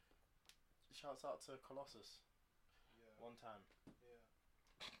shouts out to Colossus. Yeah. One time. Yeah.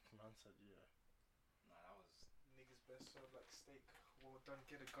 Man said, yeah. Nah, that was Niggas best served like steak. Well done,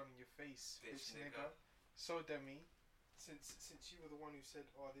 get a gun in your face, bitch bitch nigga. nigga. So Demi, since you were the one who said,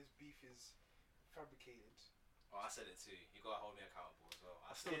 "Oh, this beef is fabricated." Oh, I said it too. You gotta hold me accountable as well.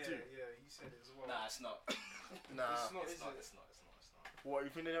 I still yeah, do. yeah, you said it as well. Nah, it's not. Nah. It's not, It's is not. it? It's not. It's not. It's not. What,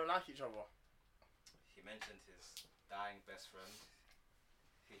 you think they don't like each other? He mentioned his dying best friend.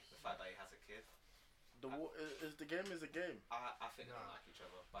 The fact that he has a kid. The game is a game. I think they Nah. don't like each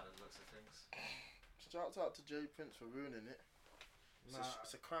other by the looks of things. Shouts out to Jay Prince for ruining it.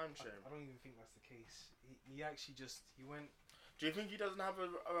 It's a crime shame. I don't even think that's the case. He actually he went. Do you think he doesn't have a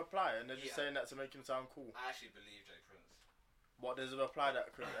reply and they're just Yeah. saying that to make him sound cool? I actually believe Jay Prince. What, there's a reply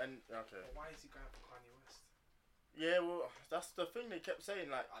that could end? Okay. But why is he going for Kanye West? Yeah, well, that's the thing they kept saying,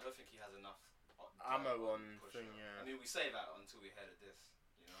 like, I don't think he has enough ammo on Pusha. thing, yeah. I mean, we say that until we heard of this,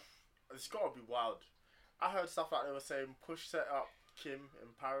 you know. It's gotta be wild. I heard stuff like they were saying Push set up Kim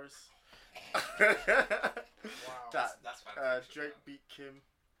in Paris. Wow. That's fantastic. Drake beat Kim.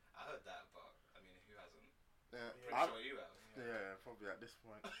 I heard that, but I mean, who hasn't? Yeah, Pretty sure you have. yeah, probably at this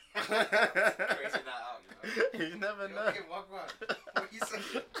point. Crazy that out, you know. You never Yo, know. Kim, what you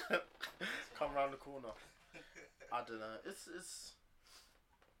saying? Come round the corner. I don't know. It's.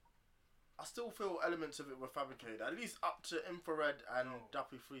 I still feel elements of it were fabricated. At least up to Infrared and No.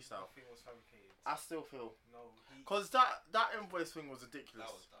 Duppy Freestyle. Nothing was fabricated. I still feel. No, Because that invoice thing was ridiculous.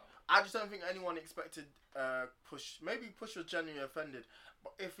 That was dumb. I just don't think anyone expected Push. Maybe Push was genuinely offended.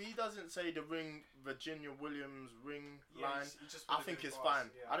 But if he doesn't say the ring, Virginia Williams ring line, he just I would've think been it's fast, fine.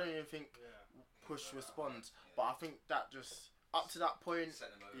 Yeah. I don't even think Yeah. Push responds. Yeah. But I think that just, up to that point, Set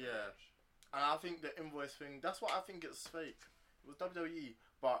them over yeah. the edge. and I think the invoice thing, that's what I think it's fake. It was WWE.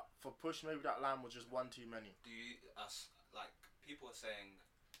 But for Push, maybe that line was just one too many. Do you, like, people are saying,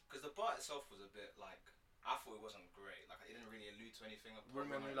 because the bar itself was a bit like, I thought it wasn't great. Like, it didn't really allude to anything.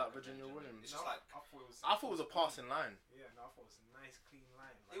 Ring on you like Virginia Williams. It's just like, I thought it was. I thought it was a passing line. Yeah, no, I thought it was a nice, clean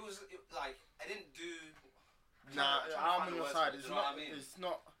line. it was, like, I didn't do. Nah, I'm I'm on your side. You It's know not. what I mean? It's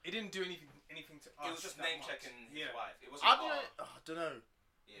not. It didn't do anything to us. It was just that name much. checking his Yeah. wife. It wasn't. I don't know.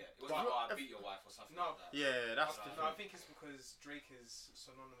 Yeah, it wasn't like, I beat your wife or something No. like that. Yeah, that's No, No, I different. think it's because Drake is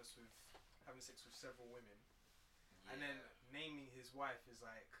synonymous with having sex with several women, and then naming his wife is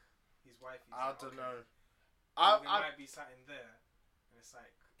like his wife. Is I like, don't okay, know. there I might be something there, and it's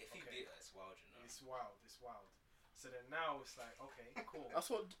like If he okay, beat her, it's wild, you know. it's wild. It's wild. So then now it's like okay, cool. that's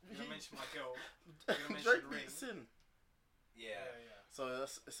what I'm gonna mention my girl. Drake the ring. beat Sin. Yeah, Yeah. So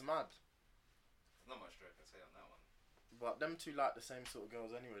it's mad. there's not much Drake can say on that one. But them two like the same sort of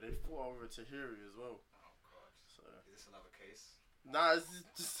girls anyway. They fought over Tahiri as well. Oh god. So Is this another case? nah,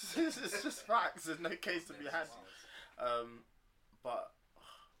 it's just facts. There's no case to be had. But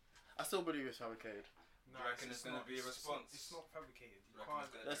I still believe it's fabricated. Do you reckon there's gonna be a response? It's not fabricated. You You reckon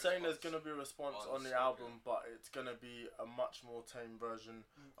can't. there's They're saying there's gonna be a response on on the Scorpio. album, but it's gonna be a much more tame version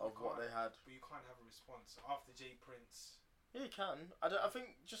of what they had. But you can't have a response after Jay Prince. Yeah, he can. I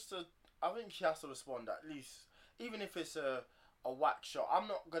think I think he has to respond at least, even if it's a whack shot. I'm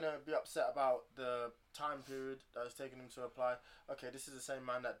not gonna be upset about the time period that it's taken him to reply. Okay, this is the same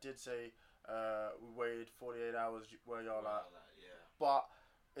man that did say we waited 48 hours where y'all at. Yeah. But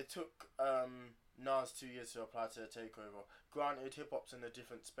it took Nas 2 years to apply to the takeover. Granted, hip hop's in a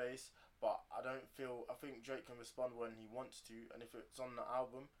different space, but I think Drake can respond when he wants to, and if it's on the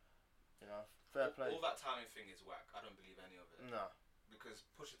album, you know, fair play. All that timing thing is whack. I don't believe any of it. No. Because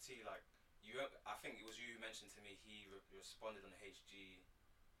Pusha T, like, I think it was you who mentioned to me he responded on HG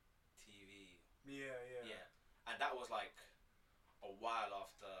TV. Yeah. Yeah. And that was like a while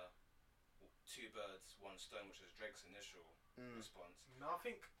after Two Birds, One Stone, which was Drake's initial response. No, I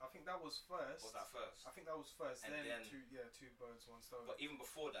think that was first. Was that first? I think that was first. And then then- two birds, one stone. But even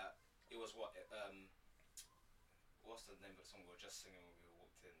before that, it was what? What's the name of the song we were just singing when we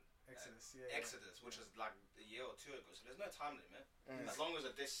walked in? Exodus, Exodus, which was like a year or two ago. So there's no time limit. Mm. As long as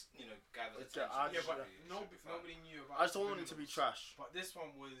this, gathers Okay, attention. Yeah, but should be fine. nobody knew about. I just don't want it to be trash. But this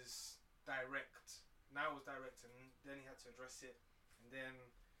one was direct. Now it was direct, and then he had to address it, and then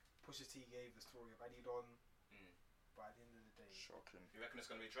Pusha T gave the story of Adidon. But at the end of the day, Shocking. You reckon it's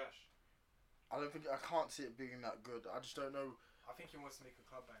gonna be trash? I can't see it being that good. I just don't know. I think he wants to make a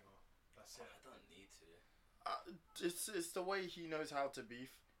club banger. That's it. I don't need to. It's the way he knows how to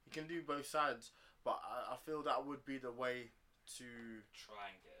beef. He can do both sides, but I feel that would be the way to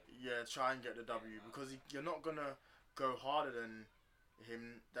Try and get it. try and get the W, because you're not gonna go harder than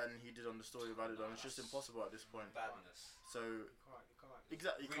he did on the story of Adidon. It's just impossible at this point. Badness. So You can't.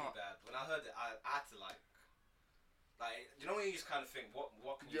 exactly, you Really can't. bad. When I heard it, I had to like Like, you know when you just kind of think, what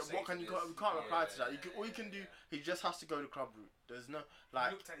can you say? What can to you? this? We can't reply to that. All you Yeah, can do. yeah. He just has to go the club route. There's no He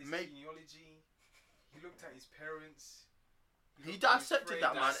like looked at his make. genealogy. He looked at his parents. He looked at his dissected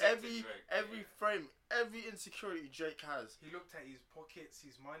that, friends. man. Dissected Drake, Every yeah. frame, every insecurity Drake has. He looked at his pockets,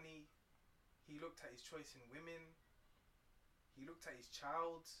 his money. He looked at his choice in women. He looked at his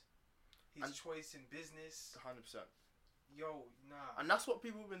child. His And- choice in business. 100%. Yo, nah. And that's what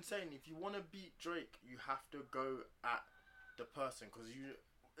people have been saying. If you want to beat Drake, you have to go at the person because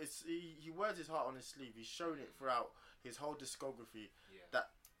he wears his heart on his sleeve. He's shown it throughout his whole discography. Yeah.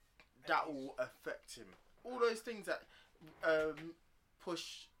 That will affect him. All those things that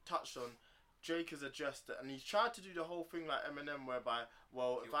Push touched on, Drake has addressed it, and he's tried to do the whole thing like Eminem, whereby,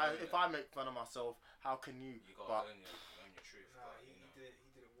 well, You if I make fun of myself, how can you? You gotta But own your truth. Nah, but, he you know,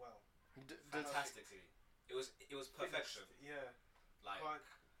 did it well. fantastically. It was perfection. Yeah. Like,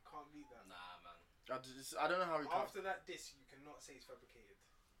 Can't beat that. nah, man. I don't know how he can. After that diss, you cannot say it's fabricated.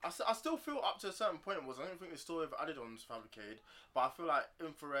 I still feel up to a certain point I don't think the story of Adidon was fabricated, but I feel like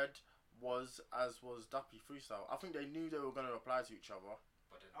Infrared was as was Duppy Freestyle. I think they knew they were going to reply to each other.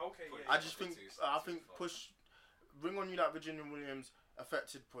 But then Okay, put yeah. I just think Push Bring On You Like Virginia Williams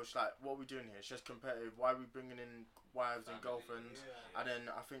affected Push. Like, what are we doing here? It's just competitive. Why are we bringing in wives and Family, girlfriends? Yeah. And then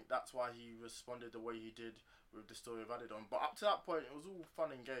I think that's why he responded the way he did with the story of Adidon. But up to that point, it was all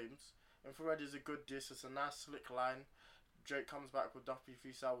fun and games. Infrared is a good diss. It's a nice slick line. Drake comes back with Duffy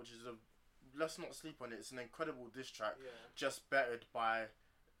Freestyle, which is let's not sleep on it. It's an incredible diss track, Yeah. just bettered by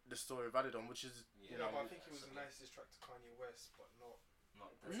the story of Adidon, which is Yeah. No, know, but I think it was a nice diss track to Kanye West, but not.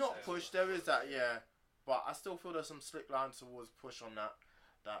 not Push. There is that, yeah. But I still feel there's some slick lines towards Push on that.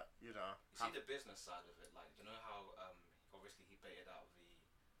 That You see the business side of it, like, you know how obviously he baited out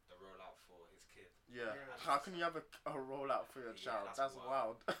the rollout for his kid. yeah. Yeah. How can you have a rollout for your Yeah, child? that's That's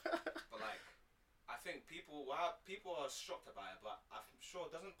wild. But like, I think people are shocked about it, but I'm sure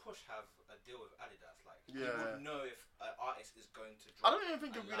doesn't Push have a deal with Adidas? Like, he Yeah. would know if an artist is going to I drop. don't even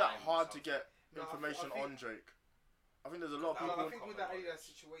think it'd be a that line or hard to something. get No, I information think- on Drake. I think there's a lot of Well, people. I think with that Common Adidas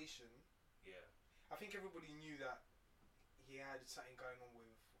knowledge. situation, Yeah. I think everybody knew that he had something going on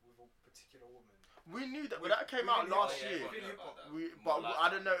with a particular woman. We knew that, but With- that came out within last hip-hop, year. within hip-hop. But I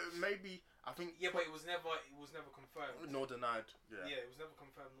don't know. Maybe I think. Yeah, but it was never confirmed. Nor denied. Yeah. Yeah, it was never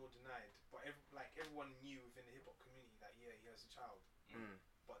confirmed nor denied. But everyone knew within the hip hop community that he has a child, Mm.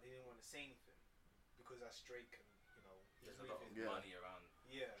 but they didn't want to say anything because that's Drake, and he's There's a lot of moving. Yeah. money around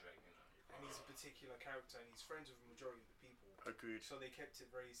Yeah, Drake, and he's a particular character, and he's friends with the majority of the people. Agreed. So they kept it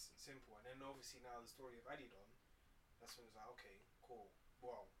very simple. And then obviously now the story of Adidon, that's when it's like, okay, cool.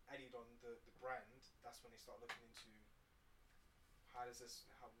 Well, Adidon, the brand, that's when they start looking into where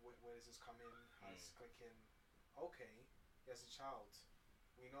does this come in? How's this clicking? Okay, he has a child.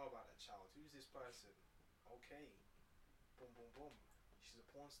 We know about that child. Who's this person? Okay, boom, boom, boom. She's a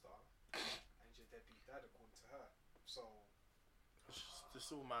porn star, and your deadbeat dad, according to her. So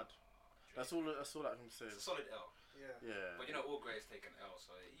It's all mad. That's all I can say. It's a solid L. yeah. Yeah. But all greats take an L,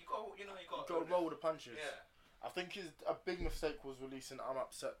 so you got You got to roll with the punches. Yeah. I think a big mistake was releasing I'm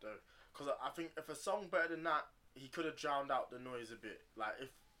Upset though, because I think if a song better than that, he could have drowned out the noise a bit. Like if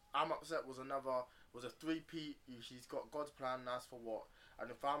I'm Upset was a 3-peat, he's got God's Plan, that's for what. And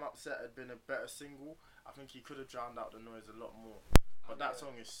if I'm Upset had been a better single, I think he could have drowned out the noise a lot more. But that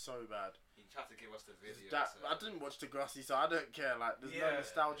song is so bad. He tried to give us the video. I didn't watch the Grassy, so I don't care. Like there's no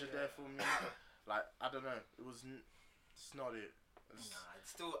nostalgia there for me. Like I don't know, it's not it.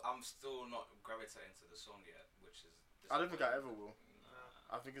 I'm still not gravitating to the song yet, which is. I don't think I ever will.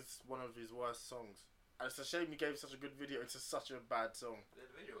 Nah. I think it's one of his worst songs. And it's a shame he gave such a good video to such a bad song. The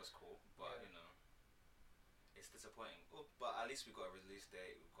video was cool, but it's disappointing. Oh, but at least we got a release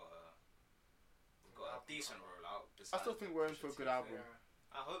date. We've got a decent rollout. I still think we're in for a good album.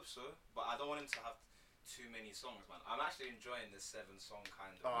 I hope so, but I don't want him to have too many songs, man. I'm actually enjoying this 7-song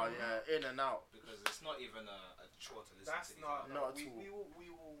kind of. Oh yeah, in and out. Because it's not even a chore to listen That's to. not. Not at We all.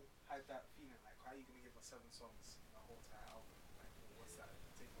 will have that feeling like, how are you gonna give us 7 songs in a whole entire album? Like, what's that?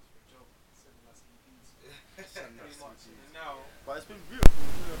 Take us for a joke? Sending us EPs. Send us Pretty much. EPs. And now, But it's been beautiful.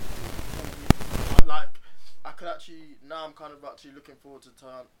 Like I could actually now I'm kind of actually looking forward to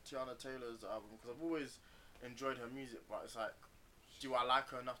Tiana Taylor's album because I've always enjoyed her music, but it's like, do I like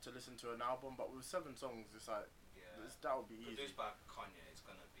her enough to listen to an album? But with 7 songs, it's like that would be easy. Produced by Kanye, it's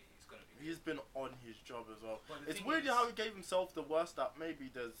gonna be. He's been on his job as well. But the It's thing weird is- how he gave himself the worst up. Maybe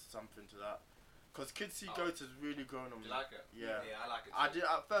there's something to that. Because Kids See Goats has really grown on Do me. you like it? Yeah. Yeah, I like it. I too. did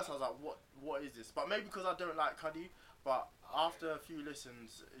at first. I was like, "What is this?" But maybe because I don't like Cuddy. But Okay. after a few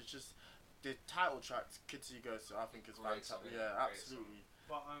listens, it's just the title track, "Kids See Goats." I think is Great song, fantastic. yeah, Yeah, great absolutely.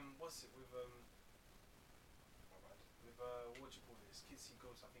 but what's it with my bad.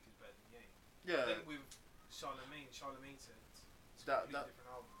 Yeah. Then with Charlemagne said it's a That- completely that- different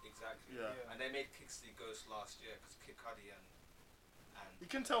album. Exactly. Yeah. Yeah. And they made Kid See Ghost last year because Kid Cudi and You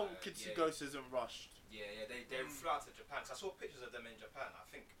can tell Kid yeah, See Ghost isn't rushed. Yeah, they flew out to Japan. 'Cause I saw pictures of them in Japan. I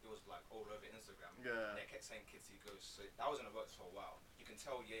think it was like all over Instagram. Yeah. And they kept saying Kid See Ghost. So that was in the works for a while. You can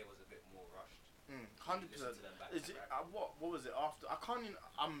tell Ye was a bit more rushed. 100%. Listen to them back Is to it back. what was it after? I can't even.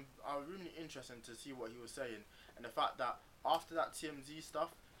 I'm really interested to see what he was saying, and the fact that after that TMZ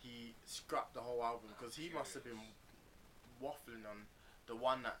stuff, he scrapped the whole album because he must have been waffling on the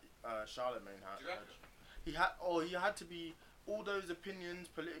one that Charlemagne had. Do you reckon? He had to be all those opinions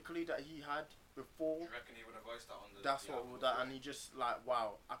politically that he had Do before. you reckon he would have voiced that on the? That's the what album with that, before? and he just like,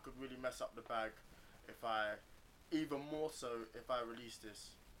 wow, I could really mess up the bag if I, even more so if I release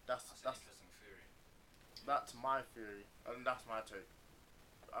this. That's an That's interesting theory. That's my theory, and that's my take.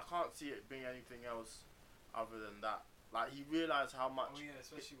 I can't see it being anything else other than that. Like, he realised how much. Oh yeah,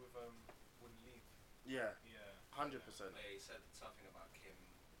 especially with when you leave. Yeah, Yeah. 100%. Yeah, he said something about Kim.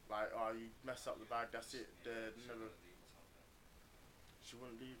 Like, oh, you mess up the bag, that's it. Yeah, They're she's never. gonna leave or something. She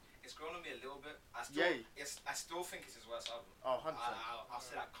wouldn't leave. It's grown on me a little bit. I still, Yay. I still think it's his worst album. Oh, 100%. I'll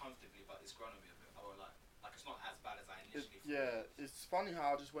say that comfortably, but it's grown on me a bit. I won't lie. Like, it's not as bad as I initially thought. Yeah, it's funny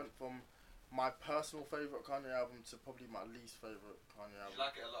how I just went from my personal favourite Kanye album to probably my least favourite Kanye Did you album.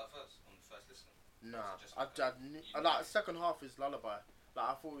 like it a lot at first, on the first listen? Nah, Just I like like you like second half is Lullaby. Like,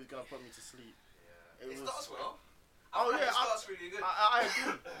 I thought he was gonna put me to sleep. Yeah. It It was- starts well. Oh, I feel like yeah, it starts really good. I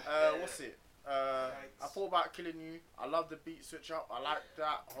agree. Yeah. What's it? I thought about Killing You. I love the beat switch up. I like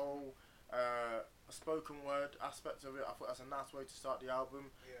that whole spoken word aspect of it. I thought that's a nice way to start the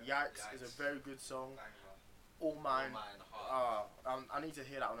album. Yeah. Yikes, is a Yikes. very good song. Banger. All Mine. All Mine, hard. I need to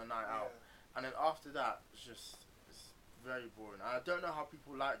hear that on a night Yeah. out. And then after that, it's very boring. I don't know how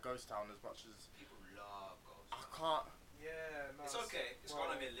people like Ghost Town as much as People love Ghost. I can't. Yeah. No, It's okay. It's well,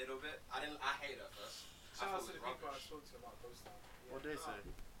 grown on me a little bit. I hate it at first. Shout I out thought to it the was people I rubbish. spoke to about Ghost Town. Yeah. What they No, say?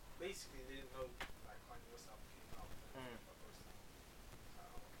 Basically, they didn't know like Kanye West album came out. Mm. About Ghost Town.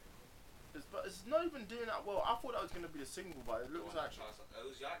 Oh, okay. But it's not even doing that well. I thought that was gonna be a single, but it The looks one like that tries it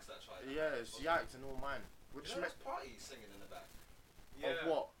was Yikes that tried that. yeah, it's Wasn't it? Yikes and All Mine. Which You know makes there's parties singing in the back Yeah. of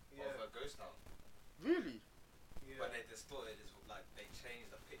what? Yeah. of Ghost Town. Really? Yeah. When they distorted his, like, they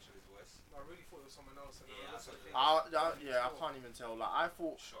changed the pitch of his voice. I really thought it was someone else. And Yeah, I that's what it I is. can't even tell. Like, I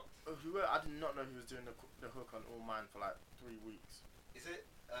thought Shocked. I did not know he was doing the hook on All Mine for like 3 weeks. Is it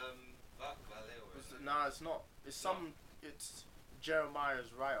Valet or is it? Nah, it's not. It's it's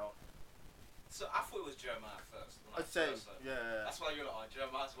Jeremiah's writer. So I thought it was Jeremiah at first. When I I'd say first heard it. yeah. That's why you're like, oh,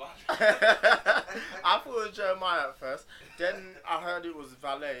 Jeremiah's one. I thought it was Jeremiah at first. Then I heard it was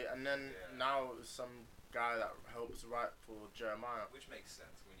Valet, and then Yeah. now it's some guy that helps write for Jeremiah. Which makes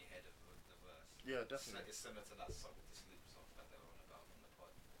sense when you hear the verse. Yeah, definitely. It's similar to that song, the sleep song that they were on about on the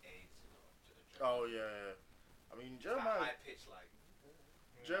pod. AIDS, Oh yeah. I mean That Jeremiah. high pitch, like.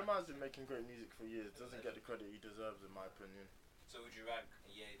 Jeremiah's been making great music for years. Doesn't get the credit he deserves, in my opinion. So would you rank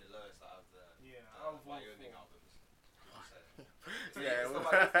Ye the lowest out of the Yeah. I'll vote Wyoming for. albums? Would you say? Yeah,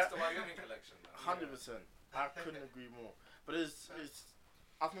 it's the Wyoming collection. Man. 100%. I couldn't agree more. But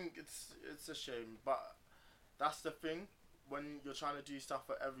I think it's a shame. But that's the thing. When you're trying to do stuff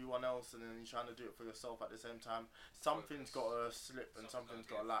for everyone else and then you're trying to do it for yourself at the same time, something's got to slip and something's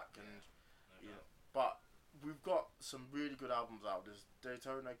got to lack. And No yeah. doubt. But we've got some really good albums out. There's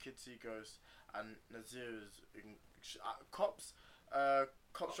Daytona, Kid See Ghost, and Nazir is Cops.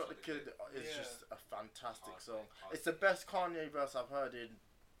 Cops Shot the Kid is Yeah. just a fantastic Hard song. play, hard It's the play. best Kanye verse I've heard in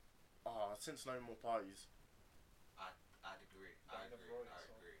since No More Parties. I'd agree. I never wrote it, I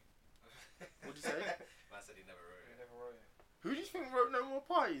so. agree. What'd you say? Man said he never wrote He it. never wrote it. Who do you think wrote No More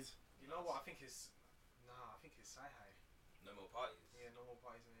Parties? You know what? I think it's I think it's Sci-Hi. No more parties. Yeah, no more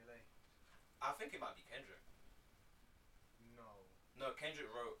parties in LA. I think it might be Kendrick. No. No, Kendrick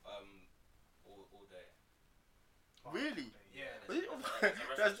wrote all day. Really? Yeah.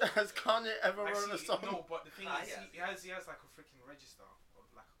 Has Kanye ever wrote a Actually, song? no, but the thing Ah, is, yeah. he has like a freaking register, or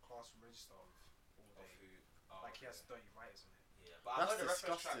like a classroom register of all Of day. who? Oh, Like he has okay. 30 writers on it. Yeah, but I That's heard a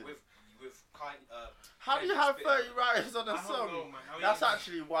reference track disgusting. with Kanye. How do you Kendrick have spitting. 30 writers on a I don't song? know, man. That's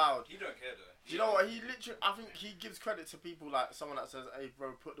actually wild. He don't care though. Do you know what? He literally, I think he gives credit to people like someone that says, "Hey,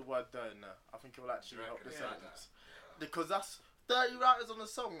 bro, put the word there in there." I think it will actually help the Reckon it's like sentence. that. Because that's 30 writers on a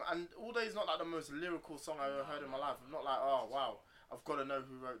song, and All Day is not like the most lyrical song I've ever heard in my life. I'm not like, oh wow, I've got to know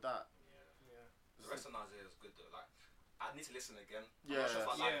who wrote that. Yeah. Yeah. The rest of Nazir is good though. Like, I need to listen again. Yeah. I'm not sure if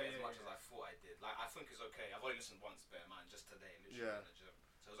I like Yeah, it as yeah, much yeah. as I thought I did. Like, I think it's okay. I've only listened once, bear in mind, just today, literally Yeah. in the gym.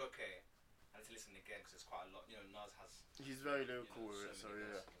 So it was okay. I need to listen again because it's quite a lot. You know, Nas has. He's very you lyrical know, with it, so many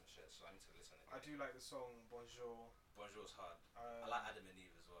yeah. verses and shit, so I need to listen again. I do like the song Bonjour. Bonjour's hard. I Um, like Adam and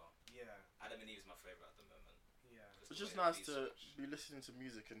Eve as well. Yeah. Adam It's just way nice beats to switch. be listening to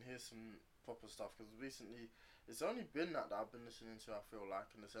music and hear some proper stuff, because recently it's only been that I've been listening to, I feel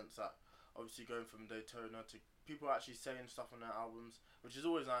like, in the sense that obviously going from Daytona to people actually saying stuff on their albums, which is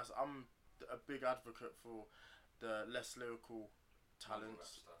always nice. I'm a big advocate for the less lyrical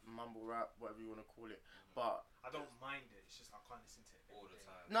talents, mumble rap, whatever you want to call it. But I don't mind it. It's just I can't listen to it all every the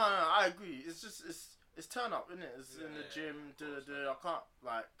day. time. no, I agree. It's just it's turn up, isn't it? It's in the Yeah, gym, of course, I can't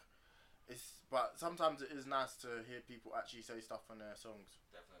like. But sometimes it is nice to hear people actually say stuff on their songs.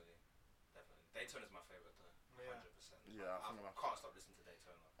 Definitely. Daytona's my favourite though. Yeah. 100%. Yeah, I I think can't stop listening to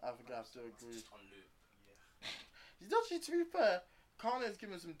Daytona. I think I have to It's agree. just on loop. Yeah. He's actually, to be fair, Kanye's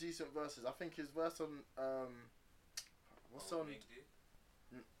given some decent verses. I think his verse on what's Oh, on Big D?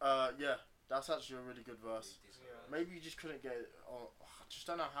 yeah, that's actually a really good verse. Decent Yeah. verse. Maybe you just couldn't get it. I just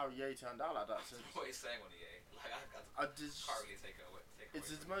don't know how Ye turned out like that. Since What he's saying on EA, like I I just, can't really take it away. it's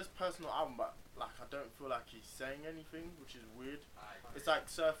his most personal album, but like I don't feel like he's saying anything, which is weird. I It's like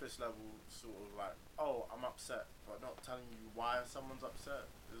surface level, sort of like, oh, I'm upset, but not telling you why someone's upset.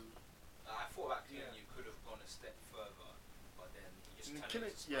 I thought about Killing Yeah. You could have gone a step further, but then you just Mm, turned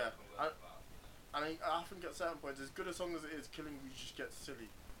Killing- it into yeah, spoken I- word about, I think at certain points, as good a song as it is, Killing You just gets silly.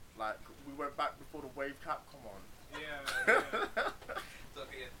 Like we went back before the wave cap. Come on. Yeah.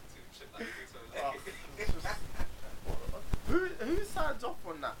 Don't get too chipped like Oh, it's just- who signs off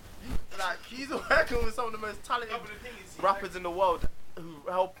on that? Like he's working with some of the most talented No, but the thing is, rappers in the world who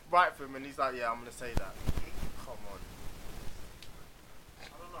help write for him, and he's like, yeah, I'm gonna say that. Come on. I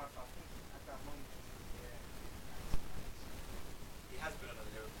don't know if I think at that moment, yeah. He has been on a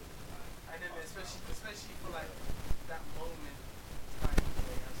lyrical And then especially for like that moment, time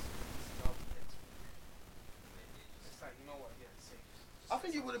where he has to release his album next week. It's like, you know what? Yeah, same. I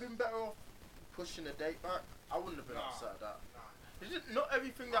think he would have been better off pushing the date back. I wouldn't have been Nah. upset at that. Nah. It's just not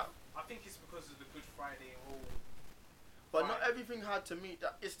everything that, I think it's because of the Good Friday whole. but not Right. everything had to meet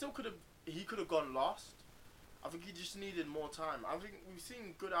that. It still could have. He could have gone last. I think he just needed more time. I think we've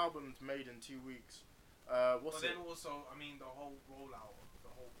seen good albums made in 2 weeks. What's But it? then also, I mean, the whole rollout, the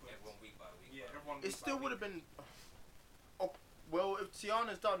whole. Everyone week by week. Yeah, by everyone. It still would have been. Oh, well, if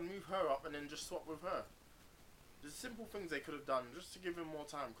Tiana's done, move her up and then just swap with her. There's simple things they could have done just to give him more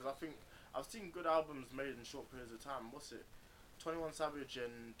time. Because I think I've seen good albums made in short periods of time. What's it? 21 Savage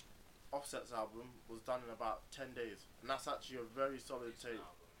and Offset's album was done in about 10 days, and that's actually a very solid Decent tape.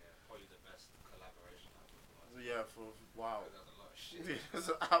 album, yeah. Probably the best collaboration album. Yeah, for wow. There's a lot of shit. There's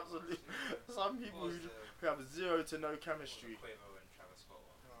absolutely some people What was who have zero to no chemistry. Quavo and Travis Scott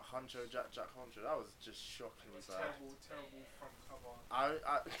one. Huncho, Jack Huncho, that was just shocking. It was bad. Terrible front cover.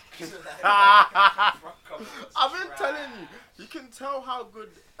 I've been telling you, you can tell how good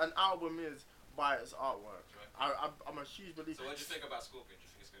an album is by its artwork. I'm a huge believer. So what do you think about Scorpion? Do you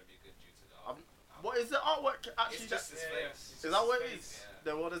think it's going to be good due to the album? What is the artwork actually? It's just his Yeah, face. Is that what it is? Yeah.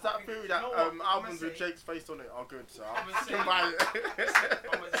 There, well, there's I that think- theory you that know what, I'm albums gonna with say- Jake's face on it are good, so I'm I gonna can say- buy it.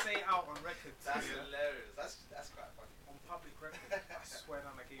 I'm gonna say out on record. That's yeah, hilarious. That's quite funny. on public record. I swear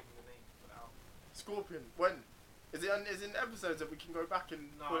down, I gave him the name for the album. Scorpion, when? Is it in episodes that we can go back and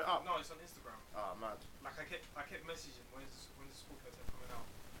No, pull it up? no, it's on Instagram. Ah, mad. Like I kept messaging when's the Scorpio tape coming out.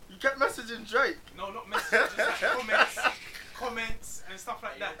 You kept messaging Drake. No, not messaging, just like comments and stuff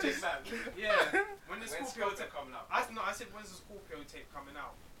like that. Just, yeah. When the When's Scorpio Scorpion tape coming out? I said when's the Scorpio tape coming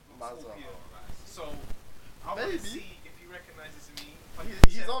out? Might as well. Scorpio. Alright. So I want Maybe. to see if he recognizes me.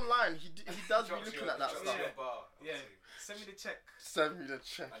 He's online. He does be Drops looking your- at that drops stuff. your bar, Yeah, obviously. send me the check. Send me the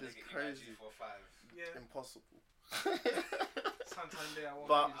check. My It's nigga, crazy. EIG45. Yeah. Impossible. Santander, I want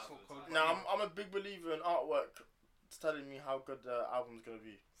But- to the sort code. Now I'm a big believer in artwork. It's telling me how good the album's gonna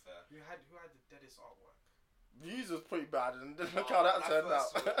be. Fair. Who had the deadest artwork? Views was pretty bad, and look Oh, how that when I turned first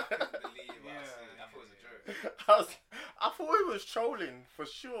out. saw it, I couldn't believe what I Yeah, seen. I thought it was a yeah. joke. I thought he was trolling for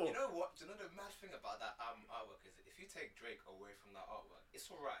sure. You know what? Do you know the mad thing about that artwork is that if you take Drake away from that artwork,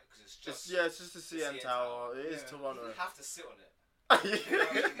 it's alright because it's just. It's just the CN CN Tower. It is Yeah. You Toronto. didn't have to sit on it.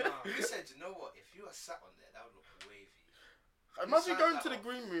 Nah. You said, you know what? If you were sat on there, that would look wavy. Imagine signed going that to the off?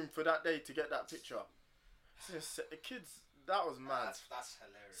 green room for that day to get that picture. The kids, that was mad. That's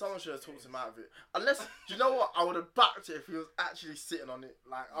hilarious. Someone should have talked him out of it. Unless, do you know what? I would have backed it if he was actually sitting on it.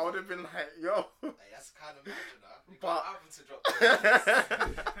 Like, I would have been like, yo. Hey, that's kind of mad, you know. You But- got an album to drop.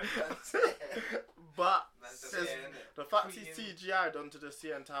 That's it. But That's just there's- it, innit? the fact he's Tweeting. CGI'd onto the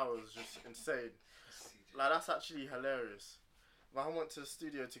CN Tower is just insane. CJ. Like, that's actually hilarious. But I went to the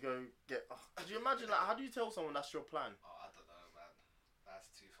studio to go get. Could you imagine, like, how do you tell someone that's your plan? Oh, I don't know, man. That's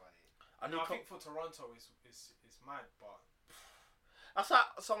too funny. I No, need I think for Toronto is mad, but That's like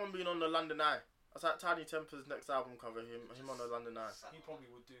someone being on the London Eye. That's like Tiny Temper's next album cover. Him on the London Eye. Sat he on probably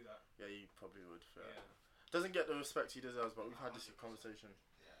would do that. Yeah, he probably would. Fair. Yeah. Doesn't get the respect he deserves, but we've had this conversation.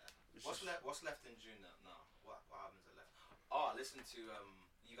 Yeah. It's What's just- left? What's left in June now? What albums are left? Oh, I listened to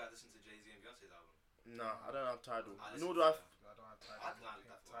You guys listen to Jay-Z and Beyonce's album? Nah, I don't have Tidal. I Nor listened do I. to it. I don't have time. I didn't like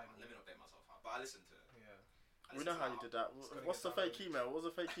that. Well, let me not date myself out, but I listened to it. Yeah. I We listened know to how that you did that. It's gonna What's get the fake downloaded. email? What was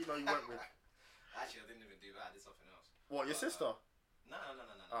the fake email you went with? Actually, I didn't even do that. I did something else. What, your But, sister? No.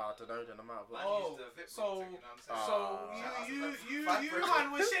 Ah, I don't know then. I'm out. Man But Oh, used the VIP so- thing, you know what I'm saying? So Shout out to you Fat man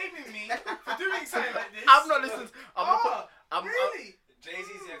was shaming me for doing something like this. I've not listened. I'm not put, I'm, really?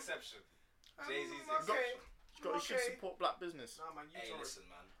 Jay-Z's the exception. Jay-Z's the Okay. exception. you should support black business. Nah, man, you Hey, don't. listen,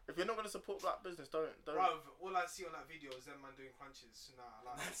 man. If you're not gonna support black business, don't. Bruv, all I see on that video is them man doing crunches. Nah,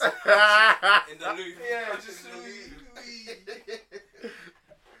 I like In the loop. Yeah, just In the loop.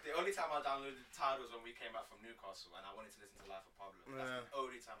 The only time I downloaded Tidal was when we came back from Newcastle and I wanted to listen to Life of Pablo. That's Yeah. the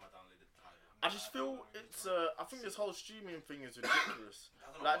only time I downloaded Tidal. I just feel it's. I think this whole streaming thing is ridiculous.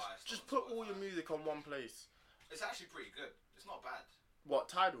 I don't know Like, why it's just not put on all your Spotify. music on one place. It's actually pretty good. It's not bad. What,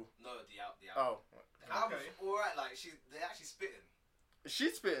 Tidal? No, the album. Oh, The album's Okay. alright. Like they're actually spitting.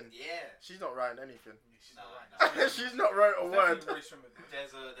 she's spitting. Yeah. She's not writing anything. She's Nah, alright. nah. She's not wrote a word.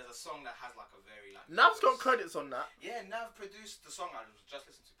 There's a song that has like a very like. Nav's got chorus. credits on that. Yeah, Nav produced the song I was just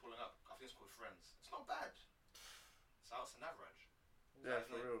listening to pulling up. I think it's called Friends. It's not bad. Shout out to Navraj. Yeah,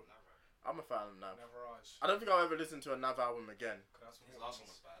 for real. Navraj. I'm a fan of Nav. Never eyes. I don't think I'll ever listen to a Nav album again. His last one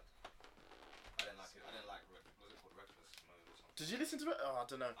was bad. I didn't like it. I didn't like was it called Reckless Mode or something? Did you listen to it? Oh, I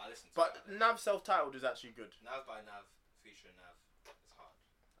don't know. I listened to But it. Nav self-titled is actually good. Nav by Nav featuring Nav. It's hard.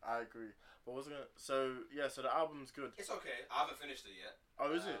 I agree. But what's gonna? So yeah, so the album's good. It's okay. I haven't finished it yet.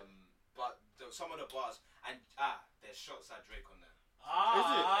 Oh, is it? But some of the bars and there's shots at Drake on there.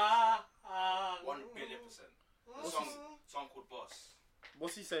 1,000,000,000%. What's Song called Boss.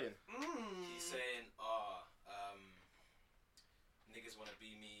 What's he saying? He's saying, niggas wanna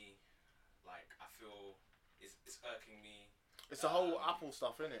be me. Like I feel it's irking me. It's the whole Apple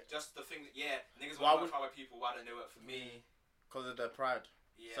stuff, isn't it? Just the thing that niggas Why wanna would- work for other people. Why don't they work for me? Because of their pride.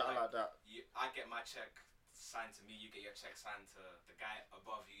 Yeah, Something like that. I get my check signed to me. You get your check signed to the guy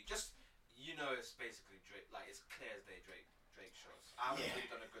above you. Just it's basically Drake. Like it's clear as day. Drake shows. I haven't really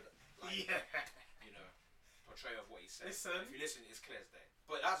done a good portrayal of what he said. Listen. If you listen, it's clear as day.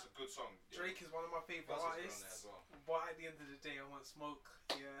 But that's a good song. Drake is one of my favourite Boss is good on there artists. as well. But at the end of the day, I want smoke.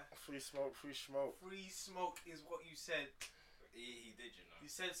 Yeah. Free smoke, free smoke. Free smoke is what you said. He did, you know. You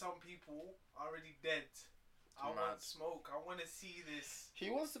said some people are already dead. I Mad. want smoke. I want to see this.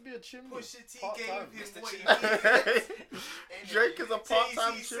 He wants to be a chimney. Pusha T Part-time. gave him Mr. what he Chimney. needed. Drake is a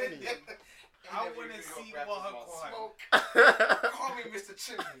part-time Jay-Z sent chimney. him. I want to see what her Smoke. I Call me Mr.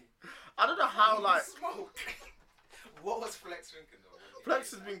 Chimney. don't know how like Smoke. What was Flex thinking though? when he Flex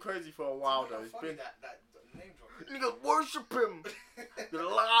did has that? been crazy for a while though. He's Funny been that name drop. nigga worship him. You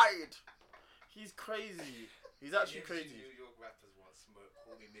lied. He's crazy. He's actually If crazy. New York rappers want smoke,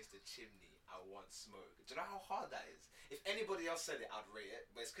 call me Mr. Chimney. I want smoke. Do you know how hard that is? If anybody else said it, I'd rate it.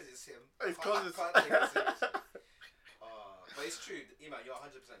 But it's because it's him. It's I because it's. can't take it seriously. But it's true, Iman, you're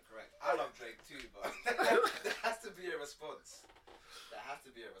 100% correct. I love Drake too, but there has to be a response. There has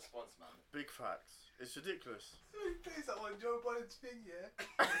to be a response, man. Big facts. It's ridiculous. He plays that on Joe Budden's thing, yeah?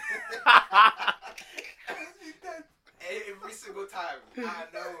 Every single time, out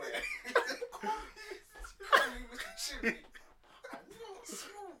of nowhere. Call me Mr. Chimney. I want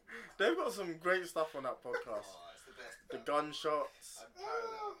smoke. They've got some great stuff on that podcast. Oh, it's the best. The gunshots.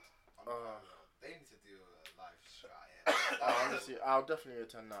 Unparalleled. Oh. They need to do a live show. Honestly, I'll definitely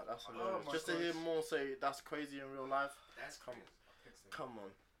attend that. That's hilarious. my Just to hear gosh. more say that's crazy in real life. That's Come crazy. Come on.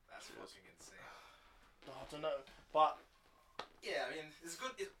 That's fucking insane. Oh, I don't know. But, Yeah, I mean, it's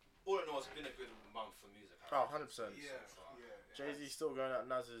good. All in all, it's been a good month for music. oh, 100%. Yeah, So far. yeah. Jay-Z's still going at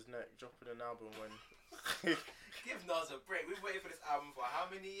Nas's neck, dropping an album when. Give Nas a break. We've waited for this album for how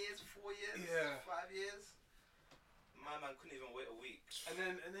many years? 4 years? Yeah. 5 years? My man couldn't even wait a week. And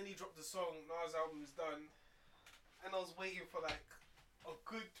then he dropped the song, Nas album's done. And I was waiting for like a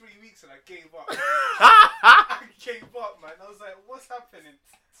good 3 weeks and I gave up. I gave up, man. I was like, what's happening?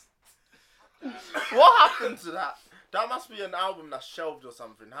 What happened to that? That must be an album that's shelved or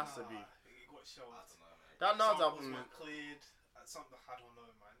something. Has to be. It got I shelved. don't know, man. That Nas Samples album, weren't cleared. Something, I don't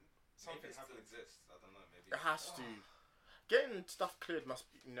know, man. Maybe Something it still happened. exists. I don't know. Maybe it has to. Getting stuff cleared must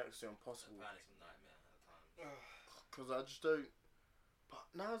be next to impossible. Apparently it's a nightmare at the time. Because I just don't. But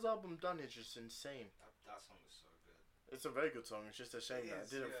Nas album done is just insane. That song is so good. It's a very good song. It's just a shame It that it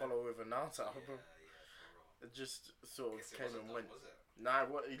is, didn't yeah. follow with a Nas Yeah, album. for real. It just sort of Guess it came wasn't and done, went. was it? Nah,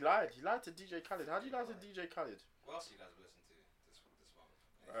 what he lied. He lied to DJ Khaled. How do you lie to DJ Khaled? What else you guys listen to this month?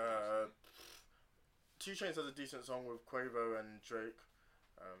 Anything else? 2 Chainz has a decent song with Quavo and Drake.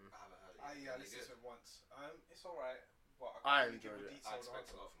 I haven't heard it. I I listened to it once. It's alright, but I can't really give enjoyed a it. I detailed expect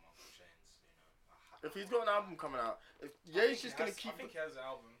a answer. lot from Uncle Chains. If he's got an album coming out, if I Ye's think just he gonna has- keep. I think he has an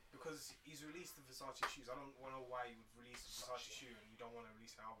album because he's released the Versace shoes. I don't know why you would release a Versace shoe and you don't want to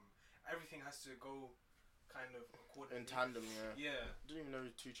release an album. Everything has to go kind of according In tandem, yeah. Yeah, Didn't even know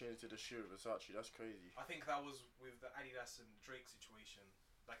 2 Chainz did a shoe with Versace. That's crazy. I think that was with the Adidas and Drake situation.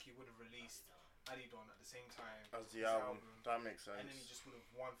 Like he would have released Adidon at the same time As the his album, that makes sense. and then he just would have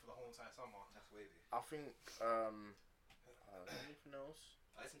won for the whole entire summer. That's wavy. I think. Anything else?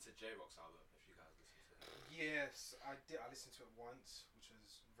 I listened to J Rock's album. If you guys listen to it, Yes, I did. I listened to it once, which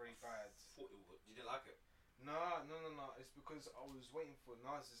was very bad. thought it was, you didn't like it. No. It's because I was waiting for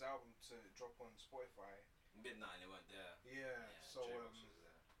Nas's album to drop on Spotify. Midnight and it weren't there. Yeah, so J Rock's was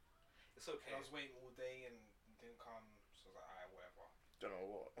there. It's okay. I was waiting all day and it didn't come, so I was like, alright, whatever. Don't know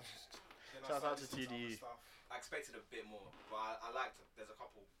what. Then Shout out to started listening TDE. other stuff. I expected a bit more, but I liked it. There's a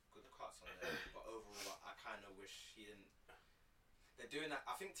couple good cuts on there, but overall, I kind of wish he didn't. They're doing that.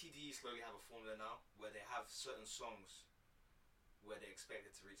 I think TDE slowly have a formula now where they have certain songs where they expect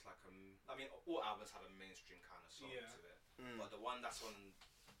it to reach like a. I mean, all albums have a mainstream kind of song Yeah. to it, Mm. but the one that's on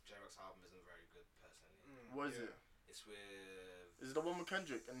J Rock's album isn't very good personally. What is Yeah. it? It's with. Is it the one with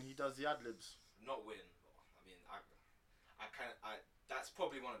Kendrick and he does the ad libs? Not Win. I mean, I kind of. That's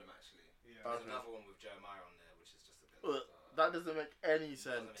probably one of them actually. Yeah. There's Okay. another one with Jeremiah on there, which is just a bit. That doesn't make any Doesn't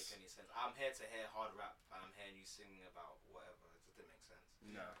sense. make any sense. I'm here to hear hard rap, and I'm hearing you singing about whatever. It just didn't make sense.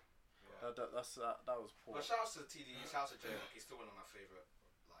 No. Yeah. That was poor. But shout out to TDE, shout out to J Rock. He's still one of my favorite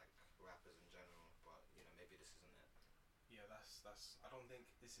like rappers in general. But you know, maybe this isn't it. Yeah, that's. I don't think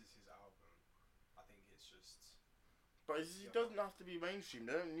this is his album. I think it's just. But he doesn't have to be mainstream.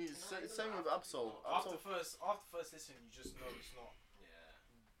 They don't need. No, he doesn't Same with have to be, Absol. no. After first listen, you just know it's not Yeah.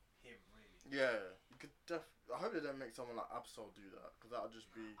 him really. Yeah, you could I hope they don't make someone like Absol do that, because that would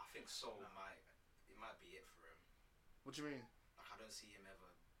just be. I think Soul No. might be it for him. What do you mean? Like I don't see him ever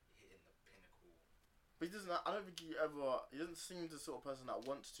hitting the pinnacle. But he doesn't. I don't think he ever. He doesn't seem the sort of person that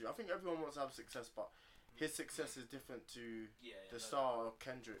wants to. I think everyone wants to have success, but his success is different to Yeah. the no, star of Of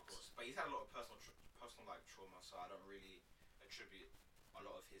Kendrick's. course, but he's had a lot of personal like trauma, so I don't really attribute a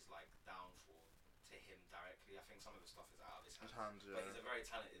lot of his like downfall to him directly. I think some of the stuff is out of his His hands. hands, yeah. But he's a very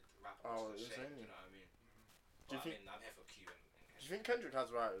talented rapper. Oh, which is a shame, insane. you know what I mean? Do you But think? I mean, I'm here for Q and Do you think Kendrick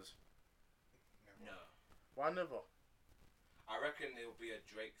has writers? Never. No. Why never? I reckon it'll be a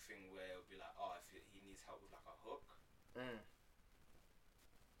Drake thing where it'll be like, oh, if he needs help with like a hook,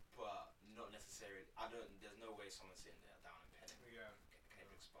 but not necessarily. There's no way someone's sitting there down and penning Yeah.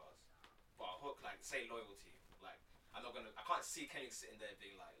 Kendrick's bars. But a hook, like, say loyalty. Like, I can't see Kendrick sitting there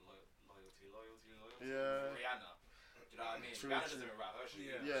being like, loyalty. Yeah. Rihanna. Do you know what I mean? True, Rihanna true. doesn't even rap her shit.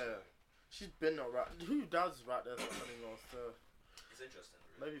 Yeah. either, Yeah. so She's been a rap. Who does rap their stuff anymore? So it's interesting.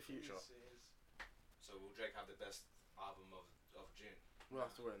 Really. maybe Future. It is. So will Drake have the best album of June? We'll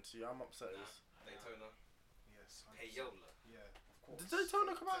have to wait and see. I'm upset. Nah. This. Daytona. Yes. 100%. Payola. Yeah, of course. Did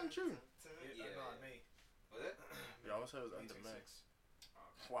Daytona come out in June? Yeah, no, May. Was it? Yeah, I want to say it was end of May.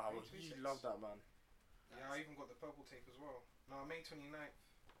 26. Wow, May you 26. love that man. Yeah, I even got the purple tape as well. No, May 29th.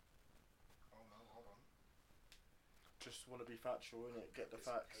 Oh no, hold on. Just want to be factual, innit? Get the It's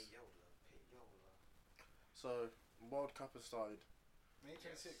facts. Payola. So World Cup has started. May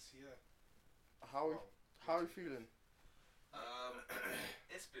 26th, yeah. How Wow. how are you feeling?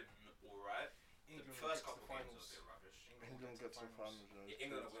 It's been alright. England The first gets couple the games finals. was a bit rubbish. England gets to the finals. Yeah,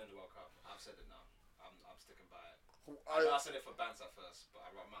 England will win the World Cup. I've said it now. I'm sticking by it. I I said it for Bants at first, but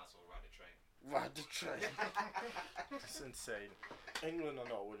I might as well ride the train. ride the train. It's insane. England are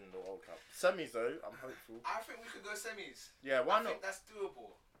not winning the World Cup. Semis though, I'm hopeful. I think we could go semis. Yeah, why I not? think that's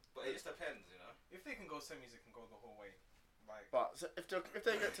doable, but it just depends, you know. If they can go semis, they can go the whole way. Like, But if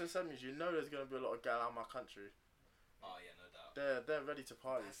they get to the semis, you know there's gonna be a lot of gal out of my country. Oh yeah, no doubt. They're ready to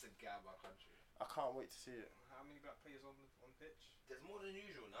party. That's the gap our country. I can't wait to see it. how many black players on pitch? There's more than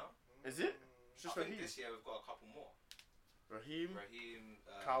usual now. Is it? It's just I think Raheem. this year we've got a couple more. Raheem. Raheem,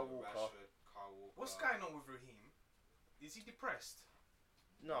 Kyle Walker. Rashford, Kyle Walker. What's going on with Raheem? Is he depressed?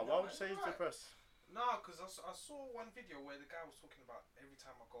 No, No, why would you man, say he's right. depressed? No, because I saw one video where the guy was talking about every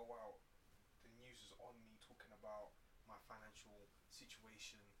time I go out, the news is on me talking about my financial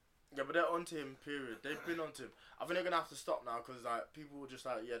situation. Yeah, but they're onto him. Period. They've been onto him. I think they're gonna have to stop now because like people were just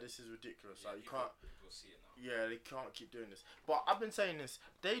like, yeah, this is ridiculous. Yeah, Like you can't. People see it now. Yeah, they can't keep doing this. But I've been saying this.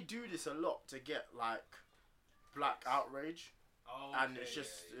 They do this a lot to get like black outrage, Oh, and it's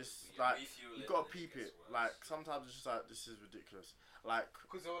just it's like you gotta peep it. Like sometimes it's just like this is ridiculous. Like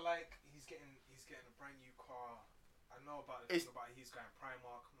because they were like, he's getting a brand new car. I know about the It's- thing about he's going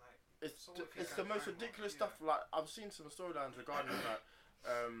Primark. I'm like, it's So if it's he's the going most Primark, ridiculous yeah. stuff. Like I've seen some storylines regarding like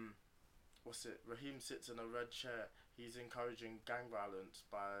what's it? Raheem sits in a red chair. He's encouraging gang violence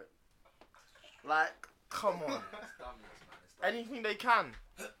by, like, come on, It's dummies, man. It's dummies. anything they can.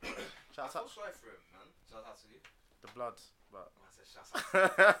 I Shouts feel out sorry for him, man. Shout out to you. the Bloods, but I said shout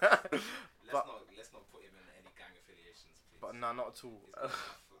out. Let's not put him in any gang affiliations, please. but nah, not at all. He's got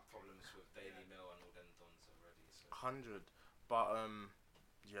enough problems with Daily Mail and all them dons already. So. 100, but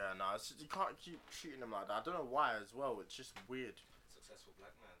yeah, nah, you can't keep treating them like that. I don't know why as well. It's just weird. Successful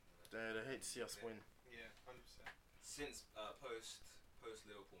black man. They hate to see us win. Yeah, 100%. Since post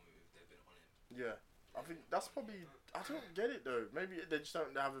Liverpool move, they've been on him. Yeah, I think that's probably. I don't get it though. Maybe they just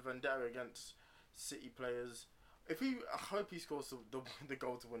don't have a vendetta against City players. I hope he scores the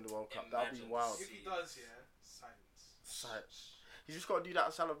goal to win the World Cup. That'd be Imagine wild. If he does, yeah, silence. He's just got to do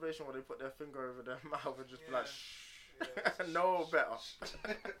that celebration where they put their finger over their mouth and just be like, shh. Yeah. No better.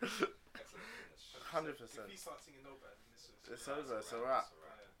 Excellent finish. 100%. If he starts singing no better, then It's over. It's a wrap.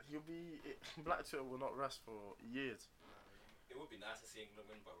 He'll be. Black Twitter will not rest for years. It would be nice to see England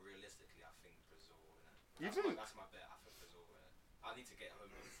win, but realistically, I think Brazil will win it. You That's think? That's my bet. I think Brazil will win it. I need to get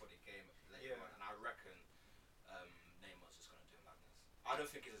home before the game later Yeah. on, and I reckon Neymar's just gonna do madness. I don't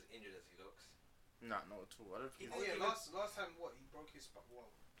think he's as injured as he looks. Nah, not at all. I don't think. Oh yeah, last time what he broke his spine.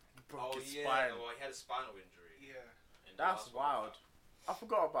 Well, He broke his yeah, spine. well he had a spinal injury. yeah, in the That's last World wild. Cup. I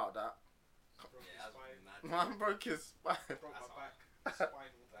forgot about that. broke Yeah, his that's spine. mad. Man broke his spine. Broke That's my hard. back.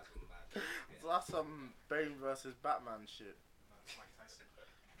 Spinal. That's mad. Yeah. So that's some Bane versus Batman shit. Nah, it's Mike Tyson.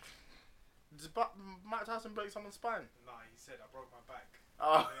 Mike Tyson break someone's spine? Nah, he said I broke my back.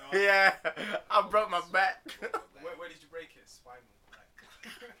 Oh, yeah. I broke my back. Where did you break it? Spinal. Like.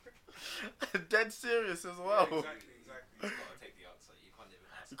 Dead serious as well. Yeah, exactly. You gotta take the answer. You can't even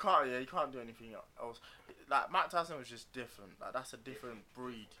ask. You can't do anything else. Like, Mike Tyson was just different. Like, that's a different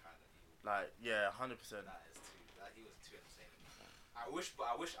breed. Like, yeah, 100%. That is too. He was too entertaining. I wish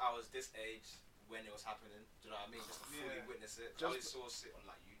I was this age when it was happening. Do you know what I mean? Just to fully Yeah. witness it. Just- I always saw it on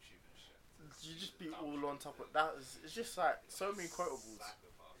like YouTube and shit. You just be all on top of that. It's just like so many quotables.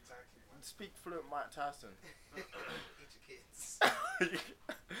 Psychopath. Exactly. Man. Speak fluent Mike Tyson. Eat your kids.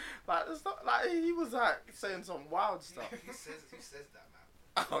 Like, it's not like he was like saying some wild stuff. Who says that,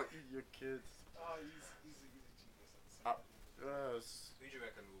 man? Oh, eat your kids. Oh, he's a genius at the same time. Yes, Who do you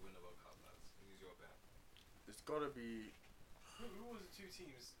reckon will win the World Cup, lads? Who's your bet? it's gotta be. Who was the two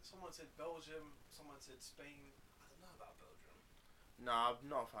teams? Someone said Belgium. Someone said Spain. I don't know about Belgium. Nah, I'm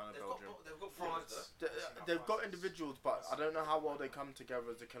not a fan of Belgium. They've got France. They've got individuals, but I don't know how well they come together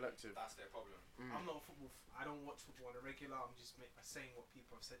as a collective. That's their problem. I'm not a football. I don't watch football on a regular. I'm just saying what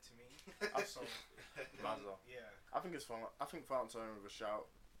people have said to me. So Mazza. yeah. I think it's fun. I think France are in with a shout.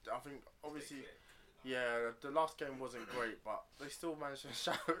 I think obviously, They click, yeah, the last game wasn't great, but they still managed to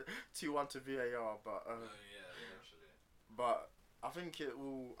shout 2-1 to VAR. But yeah, eventually. but I think it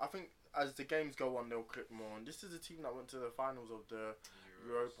will. I think as the games go on, they'll click more. And this is a team that went to the finals of the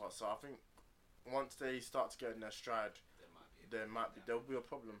Europa, so I think once they start to get in their stride, there'll be a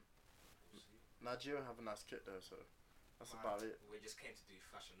problem. We'll see. Nigeria have a nice kit though, so that's about it. We just came to do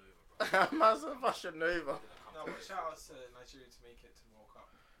Fashion Nova, bro. Massive Fashion Nova. No, but shout out to Nigeria to make it to the World Cup.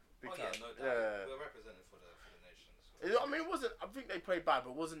 Oh yeah, no doubt. Yeah. We're represented for the nations. I mean, it wasn't. I think they played bad,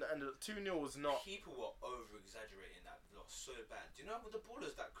 but wasn't the end of 2-0 was not. People were over exaggerating that loss so bad. Do you know what the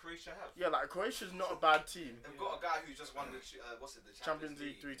ballers that Croatia have? Yeah, like Croatia's not a bad team. They've got a guy who just won the the Champions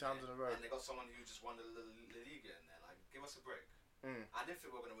League 3 times in a row. and they got someone who just won the Liga in there. Like, give us a break. Mm. I didn't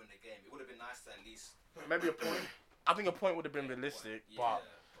think we were gonna win the game. It would have been nice to at least Maybe a point. I think a point would have been realistic, Yeah, but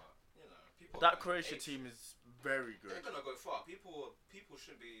but you know, people. that Croatia team is very They're good. gonna go far. People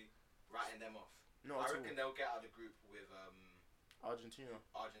should be writing them off. Not I at reckon they'll get out of the group with all. Argentina.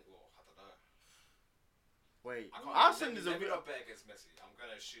 Argent. Well, I don't know. Wait, I can't. Iceland is a bit bit. not bet against Messi. I'm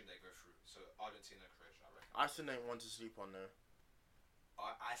gonna assume they go through. So Argentina, Croatia, I reckon. Iceland ain't one to sleep on though,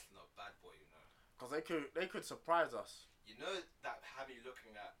 Iceland are bad boy, you know. because they could surprise us. You know that having you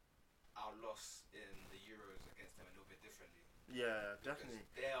looking at our loss in the Euros against them a little bit differently. Yeah, Because definitely.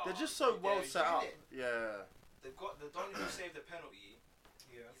 They're They're just so well they're set up. unit. Yeah. They've got the Don who saved the penalty.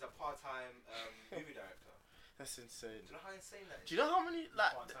 Yeah. He's a part-time movie director. That's insane. Do you know how insane that is? Do you know how many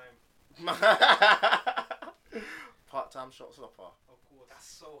like Part time. part-time shot stopper? Of course. That's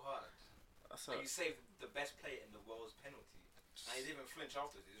so hard. That's And you saved the best player in the world's penalty, and he didn't even flinch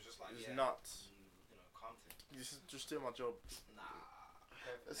afterwards. He was just like, it's yeah, nuts. you know, calm thing. Just do my job. Nah,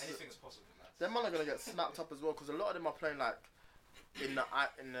 It's- anything's possible, man. Them man are gonna get snapped up as well because a lot of them are playing like in the I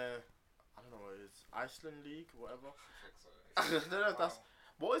don't know what it is, Iceland League or whatever. I don't know if that's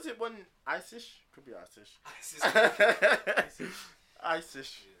what is it when Icish could be Icish.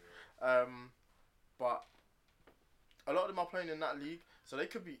 Icish. But a lot of them are playing in that league, So they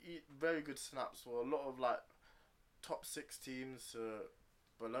could be very good snaps for a lot of like top 6 teams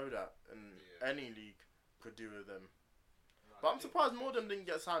below that, and any league could do with them. No, But I I'm think surprised more of them didn't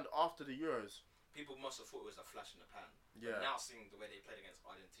get signed after the Euros. people must have thought it was a flash in the pan. Yeah. But now seeing the way they played against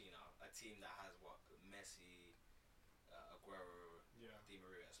Argentina, a team that has Messi, Aguero, Yeah. Di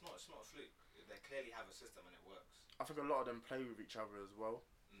Maria. It's not a fluke. They clearly have a system and it works. I think a lot of them play with each other as well.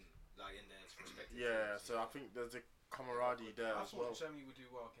 Like in their respective Yeah, teams, so I think there's a camaraderie there I as well. thought Germany would do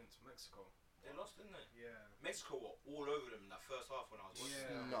well against Mexico. they lost, didn't they? Yeah. Mexico were all over them in that first half when I was watching.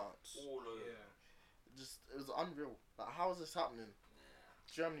 Yeah. Nuts. All over. Yeah. them. It was unreal. Like, how is this happening? Yeah.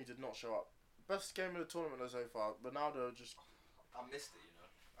 Germany did not show up. Best game of the tournament so far. Ronaldo just I missed it, you know.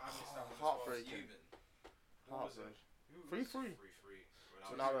 I missed that one as well. heartbreaking. Fuming. What was it? heartbreaking. Who 3-3.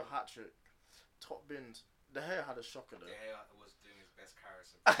 3-3. Ronaldo hat trick. Top bins. De Gea had a shocker De though. Gea was doing his best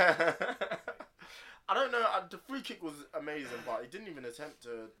Carrison. I don't know. The free kick was amazing, but he didn't even attempt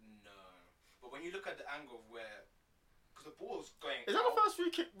to. No. But when you look at the angle of where, because the ball's going. Is that out, the first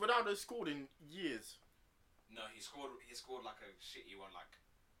free kick Ronaldo scored in years? No, he scored like a shitty one like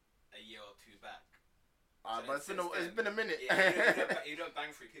a year or two back. So But then it's been a minute. Yeah, you don't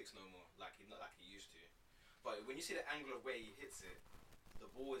bang free kicks no more, like he used to. But when you see the angle of where he hits it, the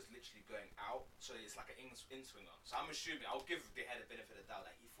ball is literally going out, so it's like an in swinger. So I'm assuming I'll give the head a benefit of the doubt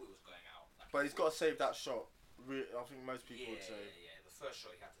that he thought it was going out. Like But he's got to save that shot. I think most people would say. Yeah. The first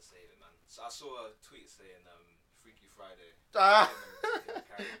shot he had to save it, man. So I saw a tweet saying Freaky Friday.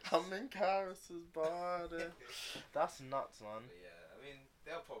 I'm in Karis's body. That's nuts, man. But yeah, I mean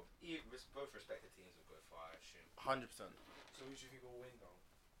they'll probably both respective teams will go far, I assume. 100%. So who do you think will win though?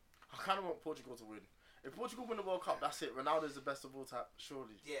 I kind of want Portugal to win. If Portugal win the World Cup, that's it. Ronaldo's the best of all time,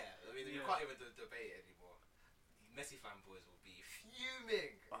 surely. Yeah, I mean you Yeah. can't even debate it anymore. Messi fanboys will be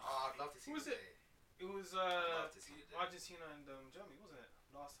fuming. Oh, I'd love to see Who was the it? day. It was I'd love to see the day. Argentina and Germany, wasn't it?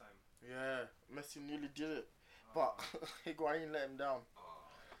 Last time. Yeah, Messi nearly did it, but Higuain let him down. Oh,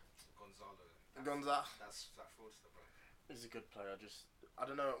 Gonzalo. That fraudster, bro. He's a good player. I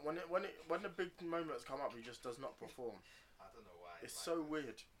don't know when the big moments come up, he just does not perform. I don't know why. It's so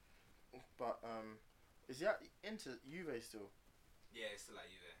weird. But is he at Juve still? Yeah, it's still like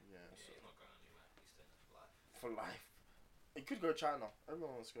you there. Yeah, Yeah, he's not going anywhere. He's staying there for life. for life. He could go China.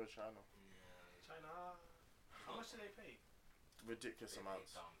 Everyone wants to go China. Yeah. China. How much do they pay? Ridiculous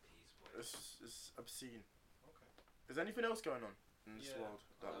amounts. Dumb peas, boy. It's obscene. Okay. Is anything else going on in this Yeah. world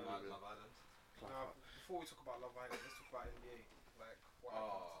that we live in? Love Island. Now, before we talk about Love Island, let's talk about NBA. Like, what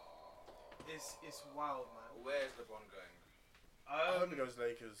happened? It's wild, man. Where's LeBron going? I hope it goes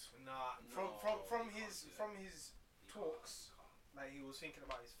Lakers. Nah. No, From he his can't do that. He talks, can't. like he was thinking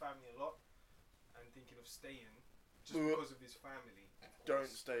about his family a lot and thinking of staying just Mm. because of his family. of Don't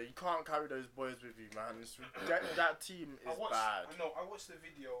course. stay. You can't carry those boys with you, man. That team is bad. I watched the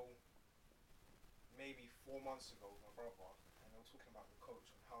video maybe 4 months ago with my brother, and they were talking about the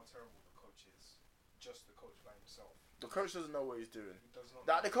coach and how terrible the coach is. Just the coach by himself. The coach doesn't know what he's doing. He does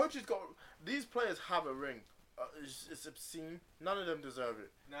not. The coach has got. These players have a ring. It's obscene. None of them deserve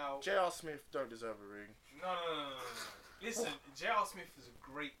it. Now, J.R. Smith don't deserve a ring. no. Listen, J.R. Smith is a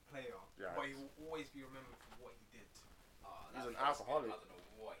great player, Yeah. but he will always be remembered for what he did. He's an That first game, alcoholic. I don't know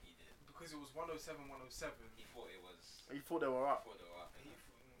what he did. Because it was 107, 107. He thought it was. He thought they were up. Thought they were up. He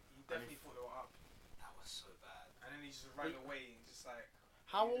definitely thought they were up. That was so bad. And then he just ran away and just like...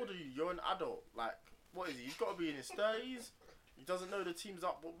 How old are you? You're an adult. Like, what is he? He's got to be in his 30s. He doesn't know the team's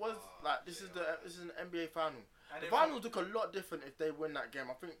up. What was like? This is an NBA final. And The then finals look a lot different if they win that game.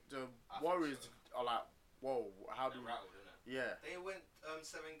 I think the Warriors are like, whoa, how do They we? rattled, didn't it? Yeah. They went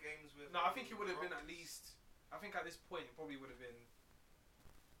 7 games with. No, I think it would have been at Rockets. least... I think at this point it probably would have been...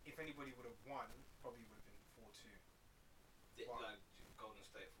 If anybody would have won, probably would have been 4-2. Wow. Like Golden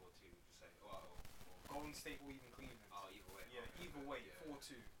State 4-2, would you say? Or Golden State or even Cleveland. either way. Yeah, Okay, either okay, way, yeah.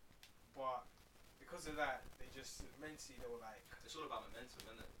 4-2. But because of that, they just mentally they were like, It's all about momentum,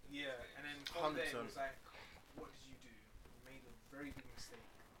 isn't it? yeah. And then from there it 100%. was like, what did you do? You made a very big mistake.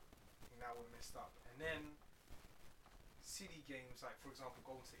 And now we're messed up. And then city games, like for example,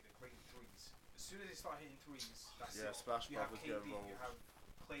 Golden State, they're great threes. As soon as they start hitting threes, that's Yeah, it. Splash You have Brothers KD, get involved. you have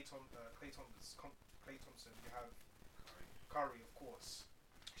Klay Thompson, you have Curry, of course,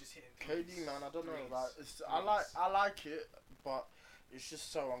 just hitting threes. KD, man, I don't know. Threes. Like, I like it, but it's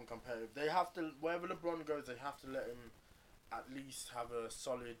just so uncompetitive. They have to, wherever LeBron goes, they have to let him at least have a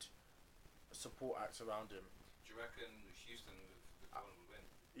solid support act around him. Do you reckon Houston with LeBron would win?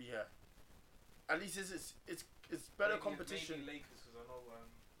 Yeah. At least it's better Maybe- competition. Maybe Lakers, because I know.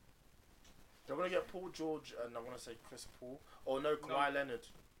 They're gonna get Paul George and I want to say Chris Paul or no Kawhi Leonard.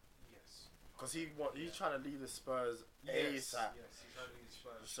 Yes. because he's trying to leave the Spurs Yes, ASAP. yes, he's trying to leave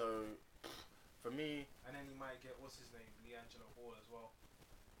Spurs. So, for me, And then he might get what's his name, Leangelo Hall as well.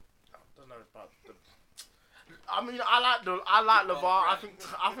 I don't know about the. I mean, I like LeVar. I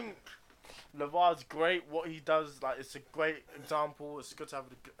think LeVar's great. What he does, like, it's a great example. It's good to have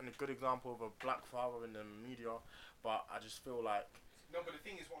a good example of a black father in the media. But I just feel like, No, but the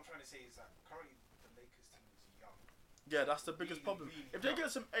thing is, what I'm trying to say is that currently the Lakers team is young. yeah, that's the biggest Really, problem. really If they young.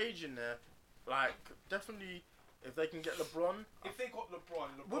 get some age in there, like, definitely, if they can get LeBron, If they got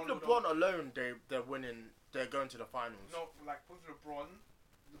LeBron with would LeBron alone, they're winning. They're going to the finals. No, like with LeBron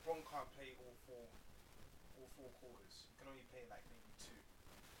can't play all four quarters. You can only play like maybe two.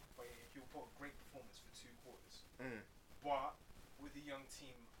 But if you put a great performance for 2 quarters, Mm. but with a young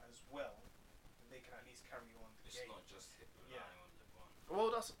team as well, then they can at least carry on the It's game. not just relying Yeah. on LeBron.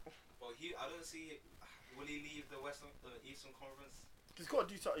 Well, that's Well, I don't see. Will he leave the Eastern Conference? he's got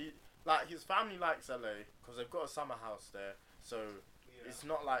to do something. Like, his family likes LA because they've got a summer house there, so Yeah. it's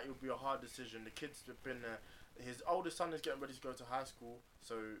not like it'll be a hard decision. The kids have been there. His oldest son is getting ready to go to high school,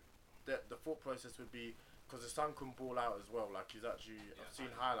 so the thought process would be, because his son can ball out as well. Like, he's actually, I've seen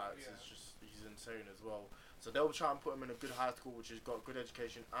highlights. Yeah. It's just, he's insane as well. So they'll try and put him in a good high school, which has got good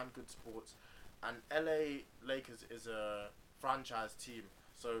education and good sports. And LA Lakers is a franchise team,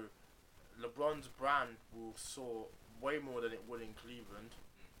 so LeBron's brand will soar way more than it would in Cleveland.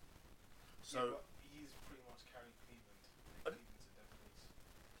 So yeah, but he's pretty much carried Cleveland. Cleveland to death race.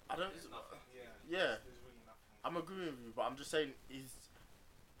 I don't. There's nothing. Yeah. There's really nothing. I'm agreeing with you, but I'm just saying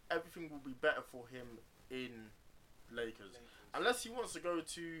everything will be better for him in Lakers. Unless he wants to go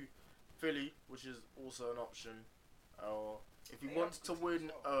to Philly, which is also an option, or if he They wants have to good win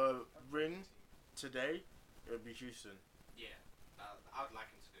teams as a well. Have good ring team. today, it would be Houston. Yeah, I would like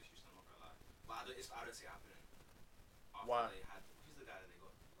him to go to Houston. I'm not gonna lie, but I don't see it happening. After Why? They had, who's the guy that they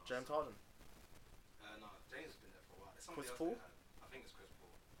got? last James time? Harden. No, James has been there for a while. There's somebody Chris else Paul? they had. I think it's Chris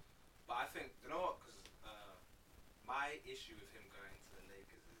Paul. But I think, you know what? Because my issue with him going to the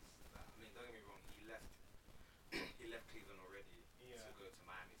Lakers is that, I mean, don't get me wrong, he left Cleveland already Yeah. to go to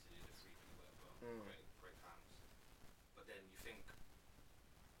Miami to do the 3P whatever. Mm. Great times. But then you think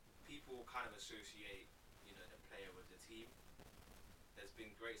people kind of associate, the player with the team. There's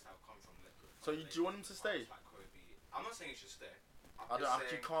been greats that have come from So do you want him to stay? Like Kobe. I'm not saying he should stay. I don't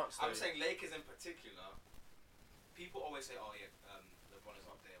actually can't stay. I'm saying Lakers in particular. People always say, "Oh yeah, LeBron is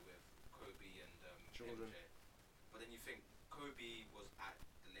up there with Kobe and Jordan." MJ." But then you think Kobe was at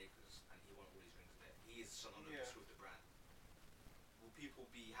the Lakers and he won all his rings there. He is synonymous with the brand. Will people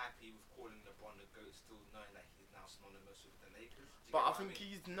be happy with calling LeBron the GOAT, still knowing that he's now synonymous with the Lakers? Do you But get I what think mean?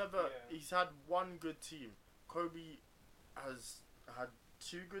 he's never. Yeah. He's had one good team. Kobe has had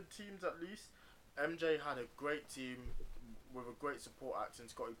 2 good teams at least. MJ had a great team with a great support act in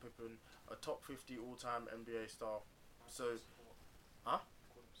Scottie Pippen, a top 50 all-time NBA star. So, huh?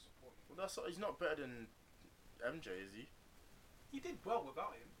 Well, he's not better than MJ, is he? He did well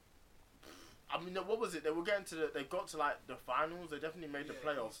without him. I mean, what was it? They were getting to they got to like the finals. They definitely made the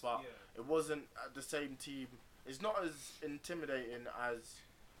playoffs, but it wasn't the same team. It's not as intimidating as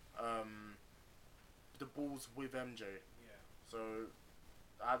the Bulls with MJ. Yeah. So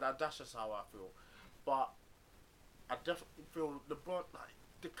that's just how I feel. But I definitely feel LeBron, like,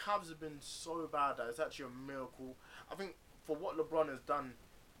 the Cavs have been so bad that it's actually a miracle. I think for what LeBron has done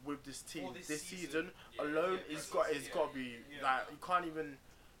with this team For this this season Yeah, alone, yeah, it's that's- got to be yeah. like, you can't even.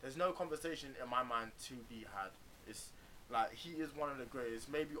 There's no conversation in my mind to be had. It's like he is one of the greatest,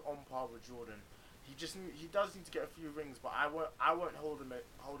 maybe on par with Jordan. He does need to get a few rings, but I won't hold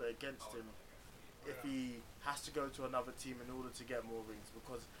it against him if he has to go to another team in order to get more rings,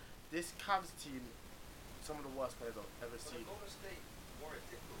 because this Cavs team, some of the worst players I've ever But seen. the Golden State Warriors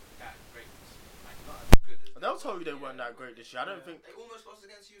didn't look that great. Like not as good as. They'll tell you they weren't that great this year. I don't think. They almost lost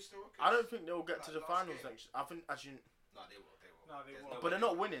against Houston Rockets. I don't think they'll get to the Last finals game. next. I think actually, No, they will. No, they There's will. no but way they're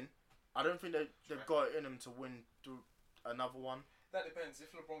not winning. I don't think they've got it in them to win through another one. That depends.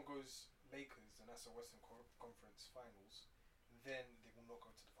 If LeBron goes Lakers and that's the Western Conference Finals, then they will not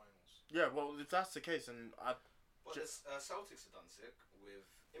go to the finals. Yeah, well, if that's the case, and But the Celtics are done sick with.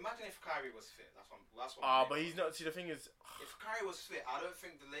 Imagine if Kyrie was fit. That's what. but he's not. See, the thing is, If Kyrie was fit, I don't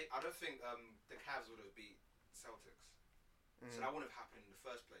think the Cavs would have beat Celtics. So that wouldn't have happened in the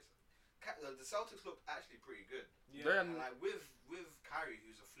first place. The Celtics looked actually pretty good. Yeah. And like with Kyrie,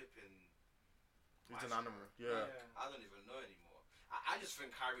 who's a flipping. he's an animal. Yeah. I don't even know anymore. I just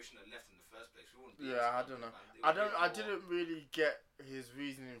think Kyrie shouldn't have left in the first place. We wouldn't be Yeah, I in this don't know. tournament, man. It would be more- I didn't really get his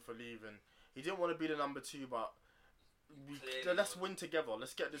reasoning for leaving. He didn't want to be the number 2, but let's win together.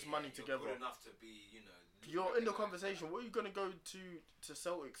 Let's get this money you're together. Good enough to be, You're in the conversation. What are you gonna go to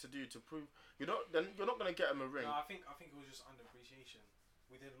Celtics to do to prove you're not? Then you're not gonna get him a ring. No, I think it was just underappreciation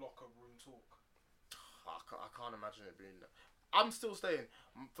within locker room talk. I can't imagine it being. I'm still staying.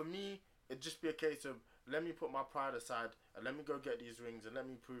 For me, it'd just be a case of let me put my pride aside and let me go get these rings and let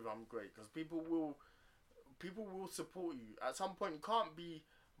me prove I'm great. Because people will support you. At some point, you can't be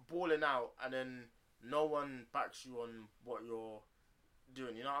balling out and then no one backs you on what you're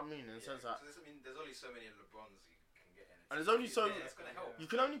doing. You know what I mean? In the sense that. There's only so many LeBrons you can get in. And there's only so. It's gonna help. You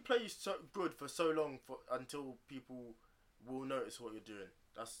can only play so good for so long until people will notice what you're doing.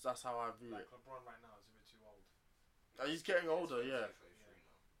 That's how I view it. LeBron right now is a bit too old. He's getting older, yeah.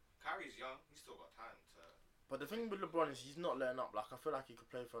 Kyrie's young. He's still got time to. But the thing with LeBron is he's not letting up. Like I feel like he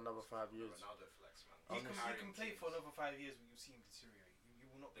could play for another 5 years. Ronaldo flex, man. You can play for another 5 years, but you'll see him deteriorate. You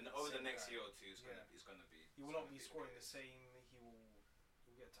will not. Then over the next year or two, it's gonna be. He will not be scoring the same.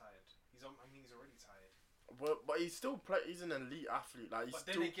 He'll get tired. He's already tired. But he's still He's an elite athlete. Like he's but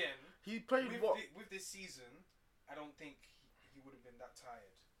then again, he played with this season. I don't think he would have been that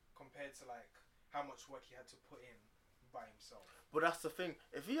tired compared to like how much work he had to put in by himself. But that's the thing.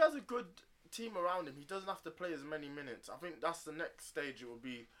 If he has a good team around him, he doesn't have to play as many minutes. I think that's the next stage. It will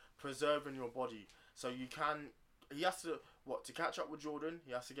be preserving your body, so you can. He has to to catch up with Jordan.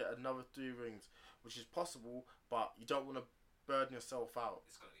 He has to get another 3 rings, which is possible, but you don't want to burden yourself out.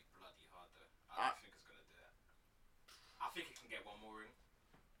 It's gonna be bloody hard though. I don't think it's gonna do it. I think he can get 1 more ring.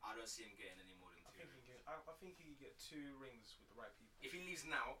 I don't see him getting any more than 2 rings. I think he can get 2 rings with the right people. If he leaves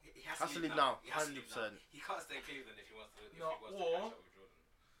now, he has to leave now. He has to leave now. 100%. He can't stay in Cleveland if he wants to. No, catch up with Jordan.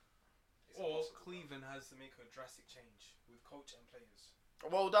 Or Cleveland has to make a drastic change with coach and players.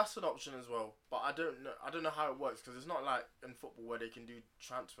 Well, that's an option as well, but I don't know how it works because it's not like in football where they can do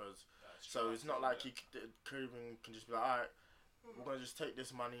transfers. So it's not like Cleveland can just be like, all right, we're gonna just take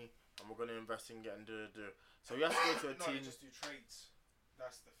this money and we're gonna invest in getting So you have to go to a team. They just do trades.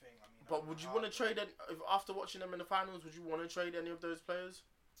 That's the thing. But would you want to trade after watching them in the finals? Would you want to trade any of those players?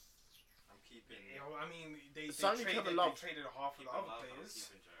 I'm keeping. They traded half of the other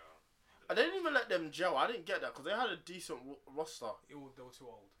players. I didn't even let them gel. I didn't get that because they had a decent roster. They were too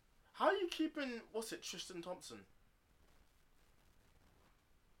old. How are you keeping Tristan Thompson?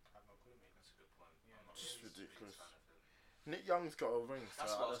 I have no clue, mate. That's a good point. Yeah, just ridiculous. Nick Young's got a ring.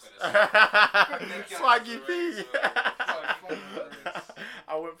 That's what I was gonna say. Swaggy P.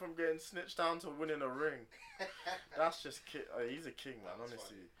 I went from getting snitched down to winning a ring. That's just he's a king, man.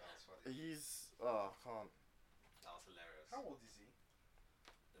 Honestly, he's I can't. That was hilarious. How old is he?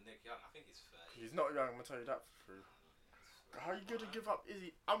 Nick Young, I think he's 30. He's not young. I'm gonna tell you that for free. How are you gonna give up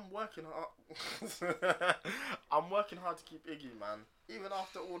Izzy? I'm working hard. I'm working hard to keep Iggy, man. Even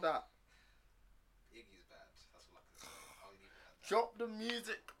after all that. Iggy's bad. That's all I can say. I'll leave it at that. Drop the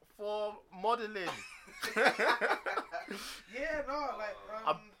music for modelling. Yeah, no, like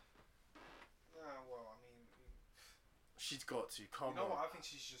she's got to come on. You know what? I think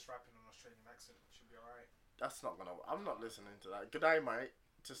she's just rapping an Australian accent. She'll be alright. That's not gonna. I'm not listening to that. Good day, mate.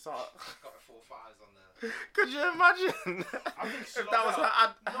 To start. Got 4 5s on there. Could you imagine I think if that was her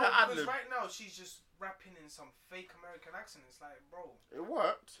ad because right now she's just rapping in some fake American accent. It's like, bro. It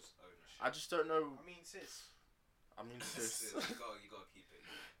worked. I just don't know. Sis. You gotta keep it.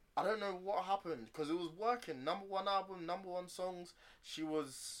 I don't know what happened because it was working. #1 album, #1 songs. She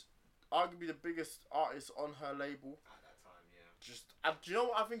was arguably the biggest artist on her label. At that time, yeah. Do you know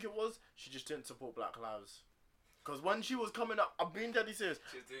what I think it was? She just didn't support Black Lives. Because when she was coming up, I'm being deadly serious.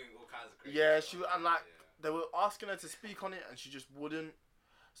 She was doing all kinds of crazy stuff. She was, and like they were asking her to speak on it, and she just wouldn't.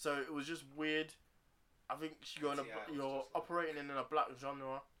 So it was just weird. I think you're operating in a black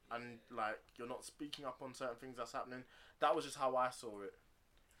genre, and like you're not speaking up on certain things that's happening. That was just how I saw it.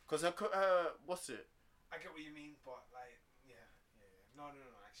 Because her what's it? I get what you mean, but like, yeah. No.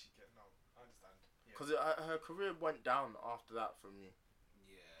 Actually, I understand. Because her career went down after that for me.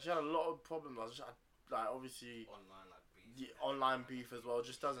 Yeah. She had a lot of problems. Obviously online beef as well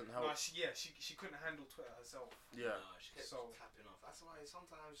just doesn't help. No, she couldn't handle Twitter herself. Yeah. No, she kept tapping off. That's why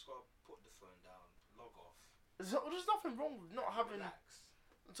sometimes you gotta put the phone down, log off. There's nothing wrong with not having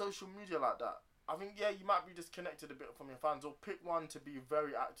social media like that. I think you might be disconnected a bit from your fans, or pick one to be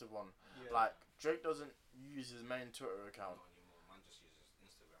very active on. Yeah. Like Drake doesn't use his main Twitter account. Not anymore. Man just uses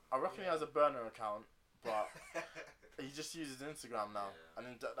Instagram. I reckon he has a burner account, but he just uses Instagram now, and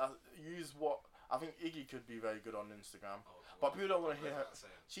then use what. I think Iggy could be very good on Instagram, but people don't want to hear her.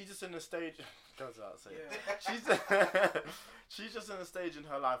 She's just in a stage. Goes without saying. She's just in a stage in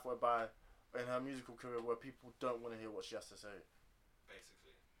her life whereby, in her musical career, where people don't want to hear what she has to say.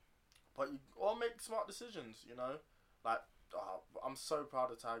 Basically. But you all make smart decisions, you know. Like, I'm so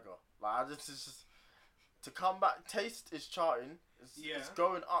proud of Tiger. Like, it's just to come back. Taste is charting. It's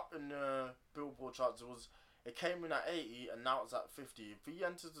going up in the Billboard charts. It came in at 80 and now it's at 50. If he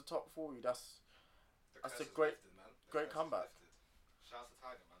enters the top 40, that's a great comeback. Shout out to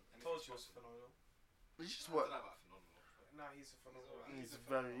Tiger, man. Told you was phenomenal. He's just I don't know about phenomenal. Nah, he's a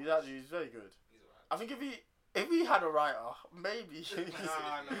phenomenal. He's very good. He's alright. I think if he had a writer, maybe.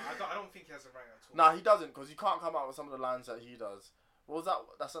 Nah, I don't think he has a right at all. Nah, he doesn't, because you can't come out with some of the lines that he does. What was that?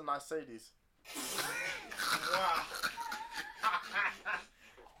 That's a nice Sadie's. Wow.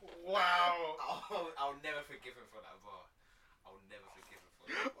 Wow. I'll never forgive him for that bar. I'll never forgive him for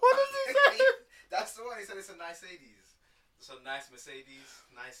that bar. What does he say? That's the one. He said it's a nice Mercedes. It's a nice Mercedes.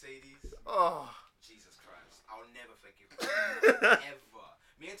 Nice Mercedes. Oh. Jesus Christ. I'll never forgive him. Ever.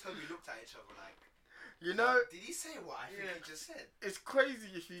 Me and Toby looked at each other like, You know, did he say what I think he just said? it's crazy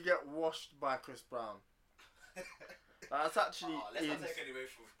if you get washed by Chris Brown. That's actually Let's not take any away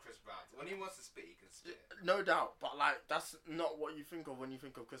from Chris Brown. When he wants to spit, he can spit. no doubt, but like that's not what you think of when you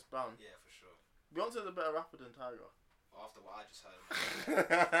think of Chris Brown. Yeah, for sure. Beyonce's a better rapper than Tiger. After what I just heard,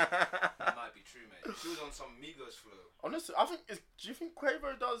 that might be true, mate. She was on some Migos flow. Honestly, I think. Do you think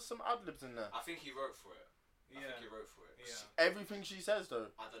Quavo does some ad libs in there? I think he wrote for it. I Yeah. think he wrote for it. Yeah. Everything she says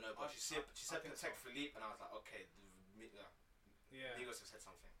though. I don't know, but she said think Protect so. Philippe, and I was like, okay, Yeah. Migos have said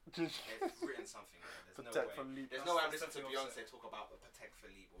something. They've written something. There's Protect no way. Philippe. There's no way I'm That's listening to definitely Beyonce talk about the Protect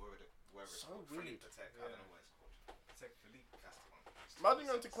Philippe or wherever it's So called. weird. Philippe Protect. I don't know what it's called. Protect Philippe. That's the one. Imagine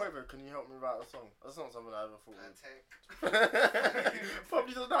going to Quavo. Can you help me write a song? That's not something I ever thought of. Protect.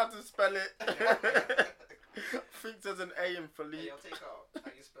 Probably doesn't know how to spell it. Thinks there's an A in Hey, Philippe. yo, take out. How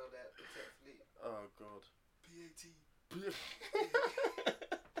you spell that? Protect Philippe. Oh god. P-A-T.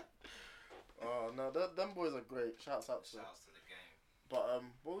 Oh no, them boys are great. Shouts out to them. Shouts to the game. But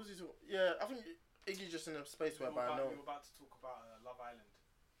what was he talking? Yeah, I think Iggy's just in a space We whereby I know. were about to talk about Love Island.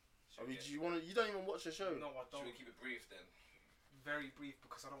 I mean, you don't even watch the show. No, I Should don't. we keep it brief then? Very brief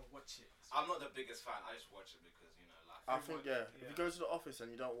because I don't watch it. I'm not the biggest fan. I just watch it because like. I think if you go to the office and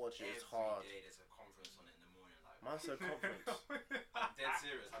you don't watch it, it's hard. Every day there's a conference on it in the morning. Like, Man said conference. I'm dead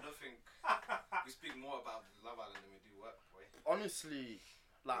serious. I don't think we speak more about Love Island than we do work, boy. Honestly,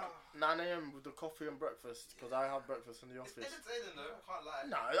 like 9 a.m. with the coffee and breakfast because I have breakfast in the It's office. entertaining though. I can't lie.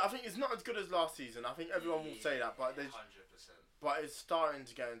 No, I think it's not as good as last season. I think everyone will say that, but 100%. it's starting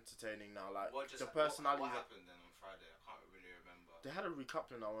to get entertaining now. Like the personalities. What happened then on Friday? I can't really remember. They had a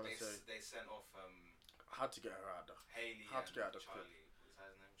recoupling. I want to say. They sent off Had to get her out there. Haley Had to and get out of Charlie. What's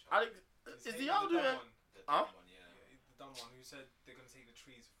his name? Charlie. Alex, is the Aldo in? The Huh? dumb one, yeah. The dumb one who said they're gonna take the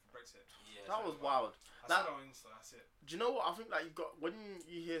trees for Brexit. Yeah, That was exactly. wild. I That- saw it on Insta. That's it. Do you know what? I think like when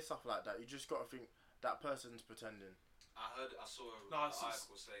you hear stuff like that, you just gotta think that person's pretending. I saw an No, it's just-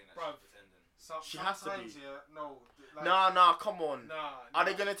 article saying that bruv. she's pretending. She has to be. Sometimes, yeah, no. Like, Nah, come on. Nah. Are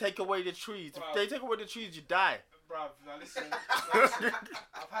they gonna take away the trees? If Bruv. they take away the trees, you die. Bruv, now listen.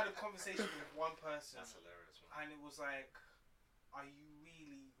 I've had a conversation with one person, That's hilarious, man. and it was like, "Are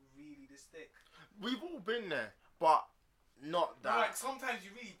you really this thick?" We've all been there, but not No, like that. sometimes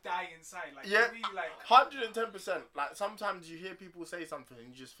you really die inside. Like Yeah. you really like. 110%. Like sometimes you hear people say something and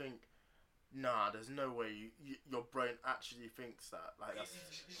you just think, nah, there's no way your brain actually thinks that. Like that's.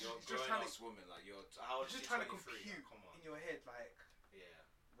 You're just grown trying ass to- woman, like you're. How old is Just she? trying to 23? compute Like, come on. in your head, like, Yeah.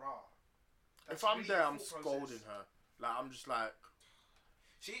 raw. If I'm there, I'm scolding her. Like I'm just like.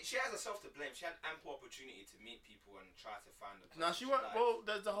 She has herself to blame. She had ample opportunity to meet people and try to find a Now person she went. liked. Well,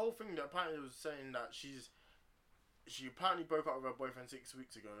 there's a whole thing that apparently was saying that she apparently broke up with her boyfriend 6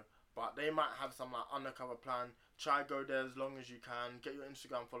 weeks ago, but they might have some like undercover plan. Try go there as long as you can. Get your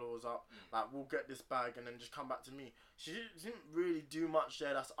Instagram followers up. Like we'll get this bag and then just come back to me. She didn't really do much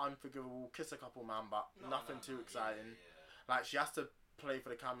there. That's unforgivable. Kiss a couple, man, but nothing too exciting. Yeah. Like she has to play for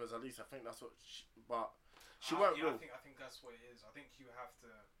the cameras at least. I think that's what. But she won't. Yeah, Real. I think that's what it is. I think you have to.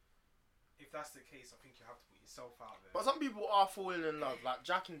 If that's the case, I think you have to put yourself out there. But some people are falling in love. Like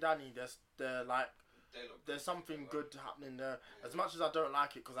Jack and Danny, they're like. They look There's something together. good happening there. As much as I don't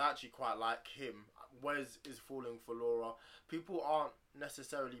like it, because I actually quite like him, Wes is falling for Laura. People aren't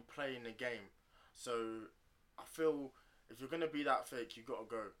necessarily playing the game. So, I feel if you're going to be that fake, you got to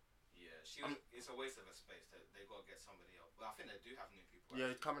go. Yeah, it's a waste of a space. They got to get somebody else. Well, I think they do have new people.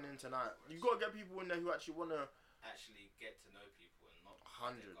 Yeah, actually coming in working tonight. for it. You've got to get people in there who actually want to... Actually get to know people and not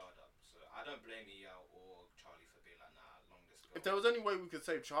put 100. their guard up. So, I don't blame Eyal or Charlie for being like, nah, long this go. If there was any way we could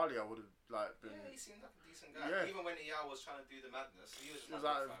save Charlie, I would have been... Yeah, he seemed like a decent guy. Yeah. Even when Eyal was trying to do the madness, he was It was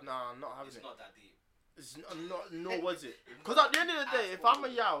like, like, nah, I'm not having it's it. not that deep. It's not, nor was it. Because at the end of the day, if I'm a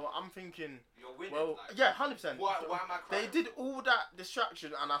Yao, I'm thinking, You're winning. well, like, yeah, 100%. Why am I They crying? did all that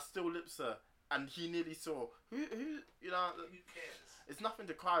distraction and I still lips her. and he nearly saw who you know. Who cares? It's nothing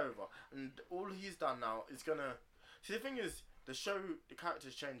to cry over, and all he's done now is gonna. See, the thing is, the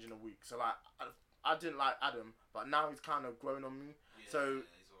characters change in a week. So like, I didn't like Adam, but now he's kind of grown on me. Yeah, So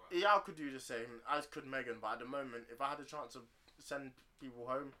he's alright. Eyal could do the same, as could Megan. But at the moment, if I had a chance to send people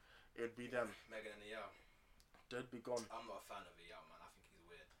home, it'd be them. Megan and Eyal. They'd be gone. I'm not a fan of Eyal, man. I think he's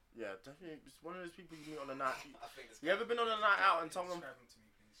weird. Yeah, definitely. It's one of those people you meet on a night. I think this You ever been on a night out and someone? Describe him to me,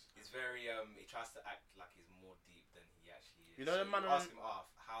 please. He's very he tries to act like he's more deep than he actually is. You know the man ask on- him off,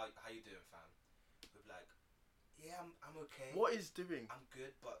 how you doing, fam? He'll be like, yeah, I'm okay. What is doing? I'm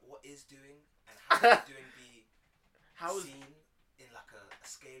good, but what is doing and how is doing be How is? seen in like a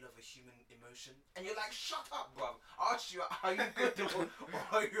scale of a human emotion? And you're like, shut up, bruv. I asked you, are you good or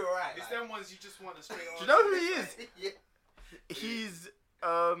are you alright? It's Like, them ones you just want a straight Do answer. you know who he is? yeah. He's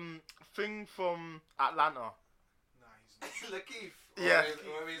thing from Atlanta. Nah, he's not. Lakeith. Yeah.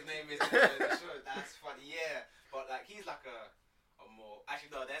 Whatever his name is in the show. That's funny, yeah. But like he's like a more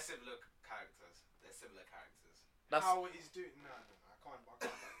actually no, they're similar characters. That's. How he's doing? Nah, I can't back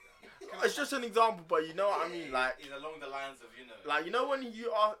that. It's just an example, but you know what I mean. Like, he's along the lines of like you know when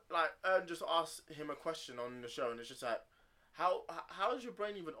you are like just ask him a question on the show, and it's just like, how does your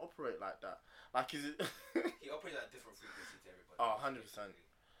brain even operate like that? Like, is it? he operates at a different frequency to everybody. Oh, 100%.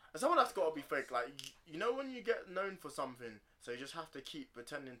 And someone that's got to be fake. Like, you know when you get known for something, so you just have to keep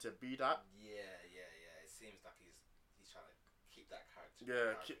pretending to be that. Yeah. It seems like he's trying to keep that character.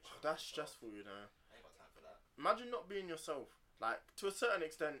 Yeah, caricature of that's himself. stressful, you know. I ain't got time for that. Imagine not being yourself. Like, to a certain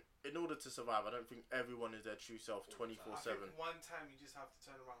extent, in order to survive, I don't think everyone is their true self All the 24/7. time. I think one time you just have to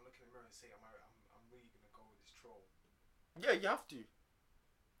turn around, look in the mirror, and say, I'm really gonna go with this troll. Yeah, you have to.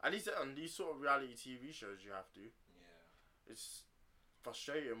 At least on these sort of reality TV shows, you have to. Yeah. It's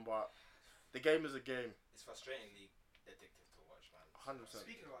frustrating, but the game is a game. It's frustratingly addictive to watch, man. 100%.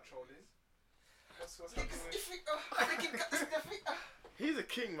 Speaking about trolling, what's happening with? I think you got this different. He's a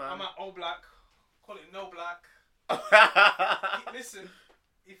king, I'm man. at All Black. Call it No Black. Listen,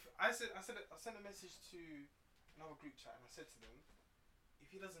 if I sent a message to another group chat and I said to them,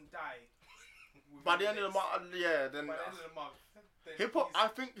 if he doesn't die By the end of the month, yeah, then by the end of the month, then hip hop. he's- I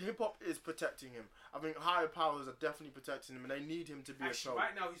think hip hop is protecting him. I think higher powers are definitely protecting him, and they need him to be a actually troll.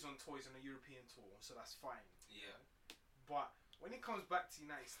 right now he's on tour. He's on a European tour, so that's fine. Yeah. But when he comes back to the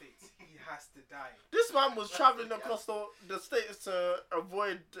United States, he has to die. This man was traveling across the states to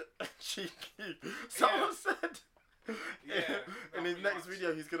avoid cheeky. Someone said. Yeah, In his pretty next much.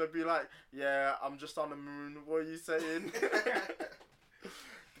 video, he's gonna be like, "Yeah, I'm just on the moon. What are you saying?"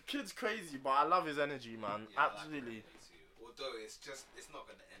 The kid's crazy, but I love his energy, man. Yeah, I like Absolutely. it too. Although it's not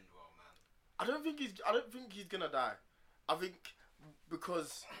gonna end well, man. I don't think he's gonna die. I think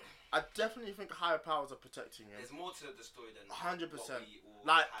because I definitely think higher powers are protecting him. There's more to the story than 100%. what we all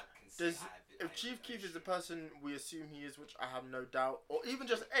Like, had conceived. If Chief Keef is the person we assume he is, which I have no doubt, or even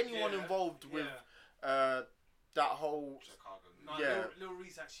just anyone Yeah, involved with yeah. that whole. Chicago. No, Yeah. Lil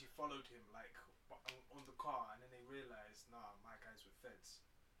Reese actually followed him like on the car, and then they realized, nah, my guy's with feds.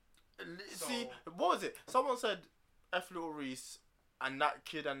 See, So- what was it? Someone said F. Little Reese, and that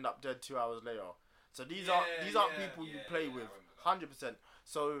kid ended up dead 2 hours later. So these aren't people you play with, I remember that. 100%.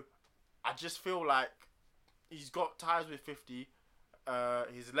 So I just feel like he's got ties with 50.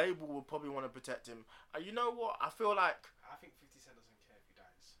 His label will probably want to protect him. And you know what? I feel like I think 50 Cent doesn't care if he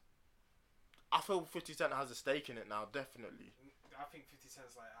dies. I feel 50 Cent has a stake in it now, definitely. I think 50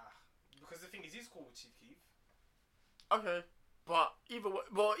 Cent's like, because the thing is, he's cool with Chief Keef. Okay, but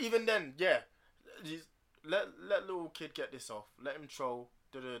even then, yeah, let little kid get this off. Let him troll.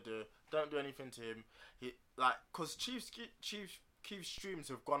 Don't do anything to him. Cause Chief's streams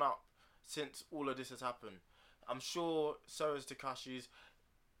have gone up since all of this has happened. I'm sure so is Tekashi's.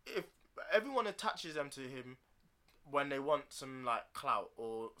 If everyone attaches them to him when they want some like clout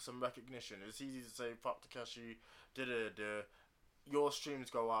or some recognition, it's easy to say fuck Tekashi. Your streams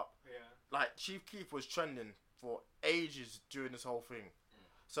go up. Yeah. Like Chief Keef was trending for ages during this whole thing.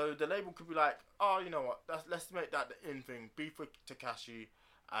 So the label could be like, oh, you know what? Let's make that the in thing. Beef with Tekashi,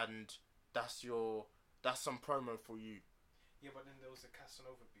 and that's some promo for you. Yeah, but then there was the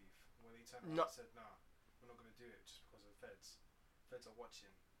Casanova beef where they turned No. around and said, nah, we're not gonna do it just because of the feds. Feds are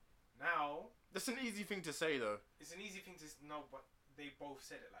watching. Now That's an easy thing to say though. it's an easy thing to know, but they both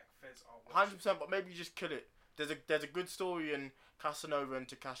said it like feds are watching. 100%, but maybe you just kill it. There's a good story in Casanova and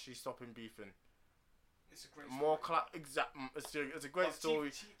Tekashi stopping beefing. It's a great More story. it's a great But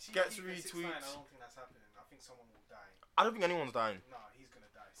story. Chief gets Keef and 6ix9ine, retweets. I don't think that's happening. I think someone will die. I don't think anyone's dying. Nah, he's gonna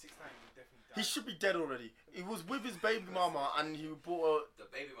die. 6ix9ine will definitely die. He should be dead already. He was with his baby mama and he bought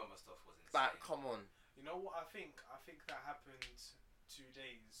The baby mama stuff was a insane. like. Come on. You know what I think? I think that happened 2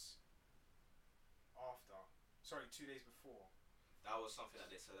 days sorry, 2 days before. That was something that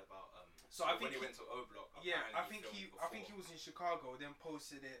they said about. So I when think he went to O Block. Yeah, I apparently think he was in Chicago, then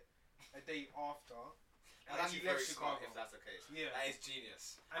posted it a day after. And then actually he left very smart Chicago. if that's the case. Yeah. That is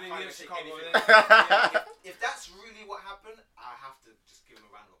genius. And I then can't he left even take Chicago. anything. If that's really what happened, I have to just give him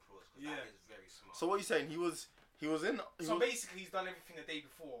a round of applause because Yeah. that is very smart. So what are you saying? He was in. So basically, he's done everything the day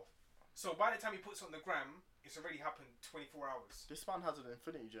before. So by the time he puts it on the gram, it's already happened 24 hours. This man has an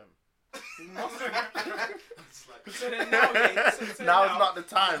infinity gem. He must be. It's like, So then now, so Now is not the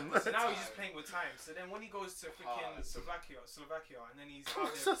time. So now he's just playing with time. So then when he goes to freaking Slovakia, and then he's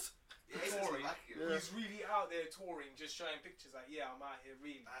out there yeah, it's touring, like it. Yeah. he's really out there touring, just showing pictures like, yeah, I'm out here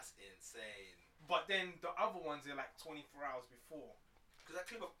really. That's insane. But then the other ones are like 24 hours before. Because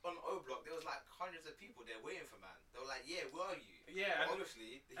that clip on O Block, there was like hundreds of people there waiting for man. They were like, "Yeah, where are you?" Yeah, But and,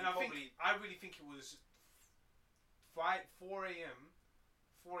 obviously, he and probably. I really think it was 4 a.m.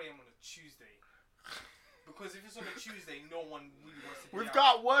 on a Tuesday. Because if it's on a Tuesday, no one really wants to be We've out.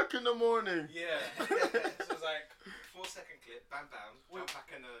 got work in the morning. Yeah. So it's like 4-second clip, bam bam, jump back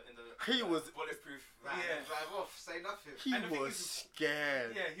in the He was- bulletproof van Yeah. and drive off, say nothing. He And the thing was is-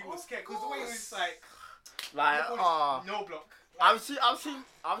 scared. yeah, he was Of scared because the way he was course. like Like, no block. I've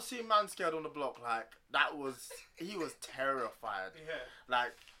seen man scared on the block. Like he was terrified. Yeah.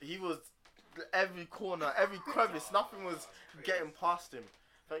 Like he was every corner, every crevice, nothing was Crazy. getting past him.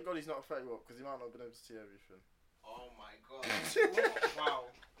 Thank God he's not 30 up because he might not have been able to see everything. Oh my god.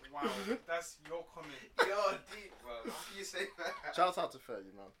 Wow. That's your comment. You're deep, bro. How can you say that? Shouts out to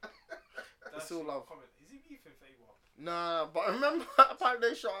 30, man. That's all your love. comment. Is he beefing Fable? Nah, but I remember apparently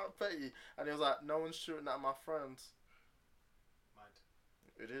they shot at Petty and he was like, "No one's shooting at my friends." Mind.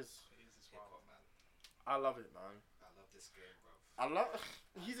 It is. It is as well. Hip-hop, man. I love it, man. I love this game, bro. I love.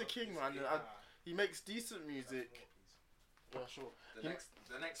 He's a king, man. Yeah. He makes decent music. Yeah, sure. The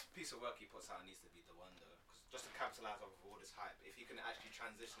next piece of work he puts out needs to be the one though, 'cause just to capitalize off of all this hype. If he can actually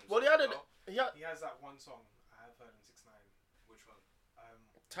transition. Well, he had He has that one song I have heard in 6ix9ine. Which one?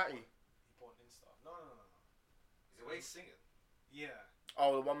 Tatty. He bought an Insta. No. Is it where he's singing? Yeah.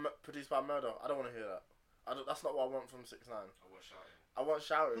 Oh, the one produced by Murder. I don't want to hear that. That's not what I want from 6ix9ine. I was shouting. I want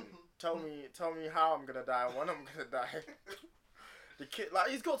shouting. tell me how I'm gonna die and when I'm gonna die. The kid, like,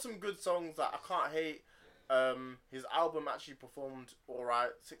 he's got some good songs that I can't hate. His album actually performed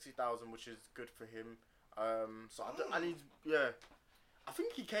alright, 60,000, which is good for him. So I need, yeah. I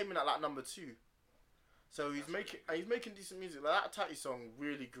think he came in at like number 2. So he's making decent music. Like that Tatty song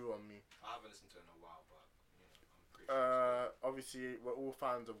really grew on me. I haven't listened to it in a while, but you know, I'm pretty sure. Obviously we're all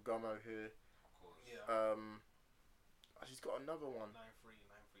fans of Gummo here. Of course. Yeah. He's got another one. 9-3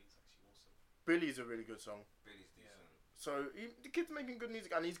 is actually awesome. Billy's a really good song. Billy's decent. So the kid's making good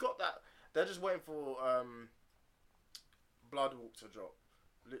music, and he's got that. They're just waiting for Bloodwalk to drop.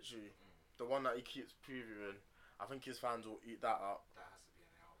 Literally, the one that he keeps previewing. I think his fans will eat that up. That has to be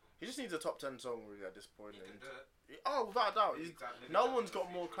an album. He just needs a top 10 song really at this point. He can do it. Oh, without a doubt. No one's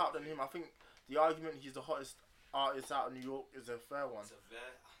got more clout than him. him. I think the argument he's the hottest artist out of New York is a fair one.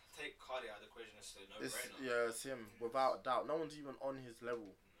 Take Cardi out of the equation, it's a no-brainer. Yeah, it's him, without a doubt. No one's even on his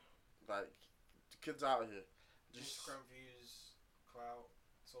level. Like, the kid's out here. Just, Instagram views, clout,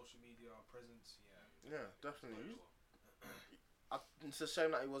 social media presence. yeah, definitely. It's a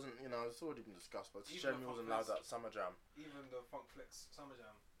shame that he wasn't, it's already been discussed, but it's a Even shame he the wasn't Funk allowed Flex. that Summer Jam. Even the Funk Flex Summer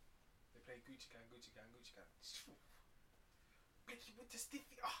Jam, they play Gucci Gang. Blicky with the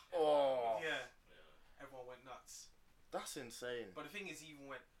stiffy. Oh, Yeah. Everyone went nuts. that's insane. But the thing is, he even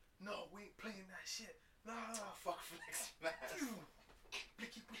went, no, we ain't playing that shit. No. Oh, fuck Flex, man.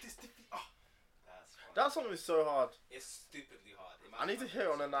 Blicky with the stiffy. That's funny. That song is so hard. It's stupidly hard. I need to hear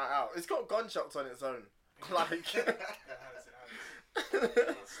it on a night out. It's got gunshots on its own. Like, It has.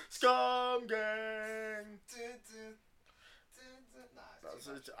 Scum Gang.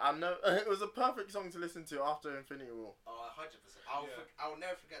 I know it was a perfect song to listen to after Infinity War. Oh, 100%. I will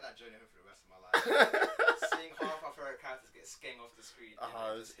never forget that journey home for the rest of my life. Seeing half our favorite characters get skeng off the screen.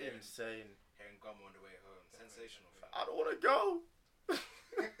 Oh, it's just insane. Hearing Gummo on the way home. Sensational. Thing. I don't want to go.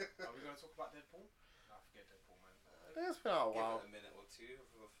 Are we going to talk about Deadpool? Nah, forget Deadpool, man. It's been out a Give while. it a minute or two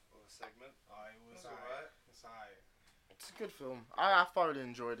of a segment. It was It's alright. It's alright. It's a good film. I thoroughly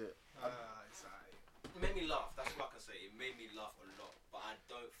enjoyed it. It's alright. It made me laugh. That's what I can say. It made me laugh a lot, but I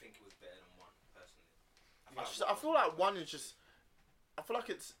don't think it was better than one, personally. I feel like one is just. I feel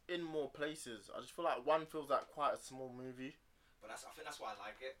like it's in more places. I just feel like one feels like quite a small movie. But I think that's why I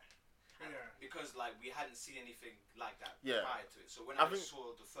like it. And Yeah. Because like we hadn't seen anything like that Yeah. prior to it. So when I I think-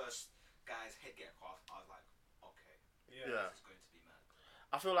 saw the first guy's head get cut off, I was like, okay, Yeah. this is going to be mad.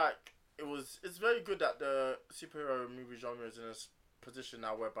 I feel like it's very good that the superhero movie genre is in a position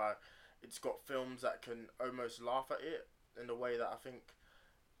now whereby it's got films that can almost laugh at it in the way that I think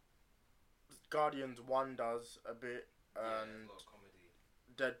Guardians 1 does a bit, and a lot of comedy.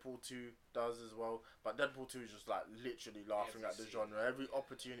 Deadpool 2 does as well. But Deadpool 2 is just like literally laughing Every at the scene, genre. Every yeah.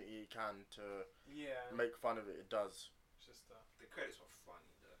 opportunity it can to Yeah. make fun of it, it does. It's just The credits were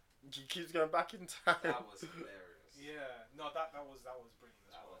funny though. He keeps going back in time. That was hilarious. yeah. No, that was brilliant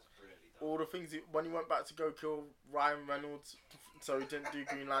as That well. was brilliantly done. All the things when he went back to go kill Ryan Reynolds, so he didn't do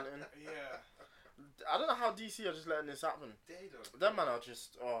Green Lantern. Yeah. I don't know how DC are just letting this happen. They don't. Them man are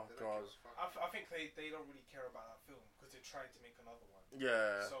just, oh they don't god. give a fuck. I think they don't really care about that film because they're trying to make another one.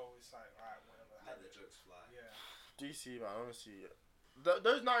 Yeah. So it's like, alright, whatever. Let the jokes fly. Yeah. DC man, honestly,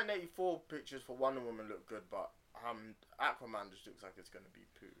 those 1984 pictures for Wonder Woman look good, but Aquaman just looks like it's gonna be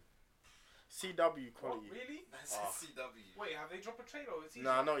poo. CW What, quality. really? That's Oh. CW. Wait, have they dropped a trailer? Or is it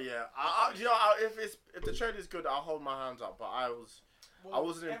Nah, not yet. You know, if the trailer's good, I'll hold my hands up. But I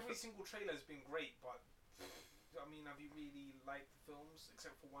wasn't Every single trailer has been great, but I mean, have you really liked the films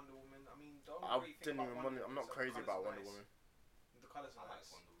except for Wonder Woman? I mean, the I only great thing didn't about even. Wonder I'm Woman not is that crazy the about colours Wonder are nice. Woman. The colours I are like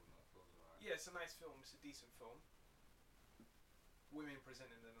nice. Wonder Woman. I thought it was alright. Yeah, it's a nice film. It's a decent film. Women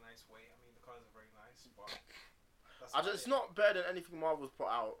presented in a nice way. I mean, the colours are very nice, but that's It's not better than anything Marvel's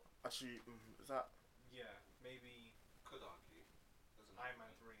put out. Actually, is that? Yeah, maybe Could argue. Doesn't Iron Man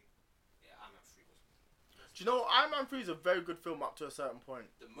matter. 3. Yeah, Iron Man 3 was. Do you know Iron Man 3 is a very good film up to a certain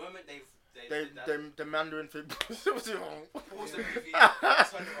point. The moment they did that. The Mandarin thing. Pause the movie.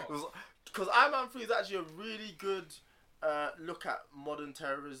 Turn it off. Because Iron Man 3 is actually a really good look at modern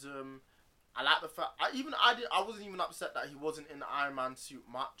terrorism. I like the fact I wasn't even upset that he wasn't in the Iron Man suit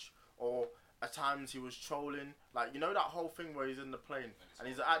much, or at times he was trolling. Like, you know that whole thing where he's in the plane and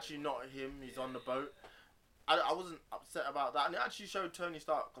he's actually not him. He's on the boat. I wasn't upset about that, and it actually showed Tony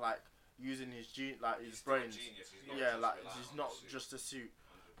Stark like using his his He's still a brains. genius. He's not Yeah, just like relying he's on not the suit. just a suit.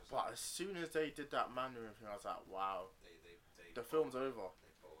 100%. But as soon as they did that Mandarin thing, I was like, wow, They the film's over.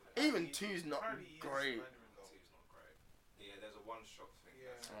 They bowled it. Even He- 2's not apparently he is great. Mandarin, though. Two's not great. Yeah, there's a one shot thing.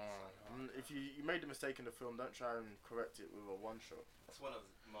 Yeah. That's like, If you made a mistake in the film, don't try and correct it with a one shot. it's one of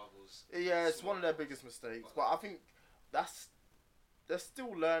Marvel's. Yeah, it's one of their small biggest mistakes. But- But I think they're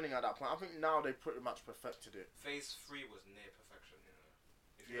still learning at that point. I think now they pretty much perfected it. Phase 3 was near perfection. You know,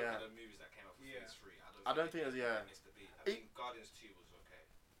 if you Yeah. look at the movies that came out for Yeah. Phase 3, I don't think they it's- yeah. missed the beat. I think Guardians 2 was okay.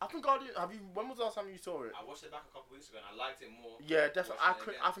 I think Guardian. When was the last time you saw it? I watched it back a couple weeks ago and I liked it more. Yeah, definitely. Watching it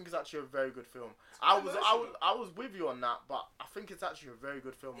again. I think it's actually a very good film. It's I quite was emotional. I was with you on that, but I think it's actually a very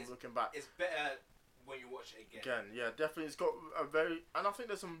good film. It's- Looking back It's better when you watch it again. again, yeah, definitely. It's got a very, and I think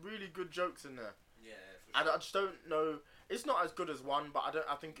there's some really good jokes in there. Yeah, for And sure. I just don't know. It's not as good as one, but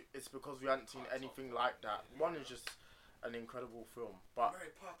I think it's because we hadn't seen Can't anything top like that. that. One is just an incredible film, but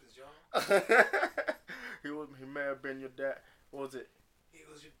Mary Poppins, y'all. he may have been your dad. What was it?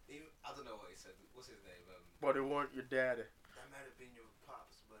 I don't know what he said. What's his name? But it weren't your daddy. That might have been your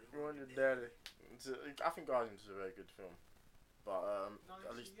pops, but it It weren't your daddy. I think Guardians is a very good film, but No,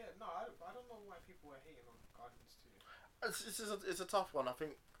 at least yeah, no, I don't know why people were hating on Guardians 2. it's a tough one. I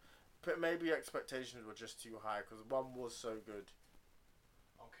think maybe expectations were just too high because one was so good.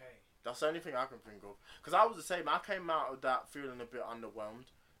 Okay. That's the only thing I can think of. Because I was the same. I came out of that feeling a bit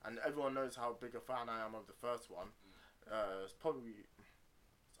underwhelmed, and everyone knows how big a fan I am of the first one. It's probably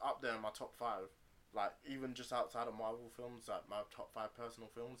up there in my top 5. Like, even just outside of Marvel films, like my top 5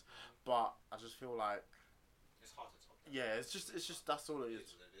 personal films. But I just feel like, It's hard to top that. yeah, it's just that's all it It is.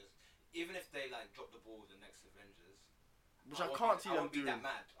 is what it is. Even if they like drop the ball with the next Avengers, Which I won't can't be, see I them won't be doing. that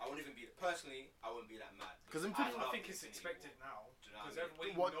mad. I won't even be personally. I wouldn't be that mad 'Cause I Infinity- love I think it's Infinity expected War. now. Do you know Because what I mean?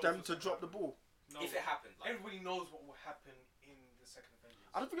 everybody What knows them what's to gonna drop the happen. ball? No, If it happened, like everybody knows what will happen in the second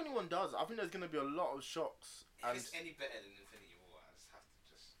Avengers. I don't think anyone does. I think there's gonna be a lot of shocks, if and it's any better than Infinity War, I just have to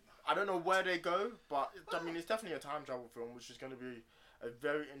just. I don't know where they go. But I mean, it's definitely a time travel film, which is gonna be a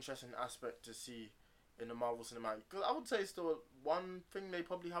very interesting aspect to see in the Marvel Cinematic. Because I would say still one thing they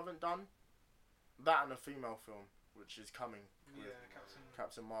probably haven't done, that and a female film, which is coming. Yeah, with Captain.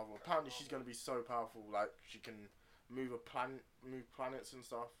 Captain Marvel. Apparently, she's gonna be so powerful. Like she can move planets and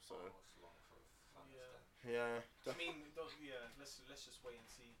stuff. So Oh, it's long for fun. Yeah. yeah, I mean, let's just wait and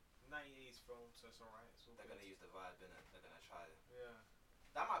see. 98's film, so it's alright. It's all They're good. gonna use the vibe in it. They're gonna try it. Yeah.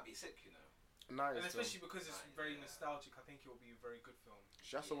 That might be sick, you know. nice. And especially because it's Nice, very yeah. nostalgic, I think it will be a very good film.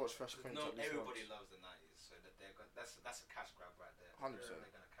 She has to watch Fresh 'Cause Prince No, at least everybody once. loves the 90s, so that they're going. That's a cash grab right there. 100%.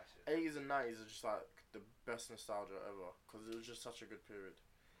 They're gonna cash it. 80s and 90s are just like the best nostalgia ever because it was just such a good period.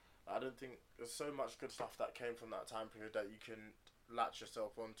 I don't think there's so much good stuff that came from that time period that you can latch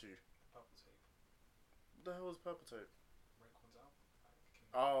yourself onto. Purple Tape. What the hell was Purple Tape? Raekwon's album.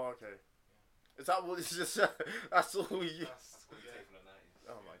 Oh, okay. Is that what it's just? That's all you. That's what you take from the 90s.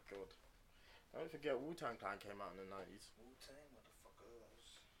 Oh my god. Don't forget Wu-Tang Clan came out in the 90s. Wu-Tang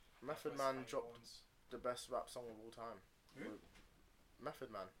motherfuckers. Method First Man Tiny dropped Ones. the best rap song of all time. Who?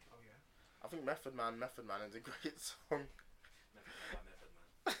 Method Man. Oh yeah. I think Method Man is a great song. Method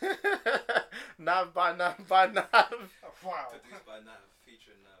Man. Nav by Nav by Nav. Oh, wow. Produced by Nav,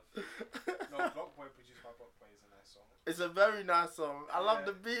 featuring Nav. No, Block Boy produced by Block Boy is a nice song. It's a very nice song. I love Yeah.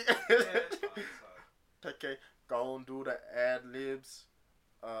 the beat. Yeah. It's hard. Okay, go and do the ad libs.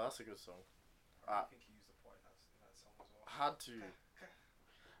 That's a good song. I think he used the point in that song as well. Had to.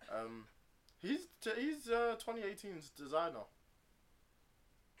 He's 2018's designer.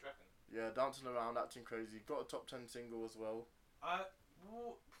 Do you reckon? Yeah, dancing around, acting crazy. Got a top 10 single as well.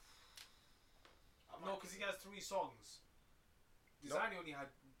 Well, no, because he has 3 songs. Design only had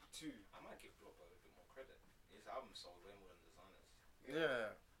 2. I might give Block Boy a bit more credit. His album sold way more than Designers.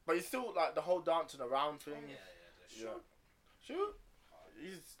 Yeah. But he's still like the whole dancing around thing. The Yeah. Shoot.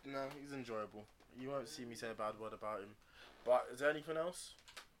 He's enjoyable. You won't see me say a bad word about him. But is there anything else?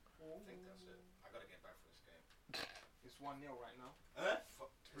 I think that's it. I gotta get back for this game. It's 1-0 right now. Fuck,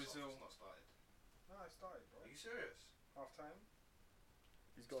 Brazil. It's not started. No, it started, bro. Are you serious? Half time.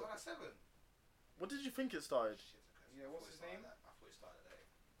 He's Start got. at 7. What did you think it started? Shit, okay. Yeah, what's his name? I thought it started at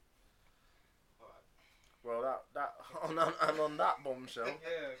 8. Alright. Well, that on that bombshell.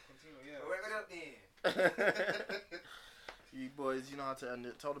 Yeah, continue. Yeah. Wait, wait up there. You boys, you know how to end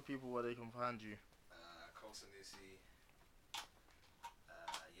it. Tell the people where they can find you. Colson Lucy.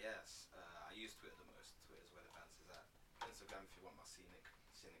 Yes. I use Twitter the most. Twitter's where the fancy's at. Instagram if you want my scenic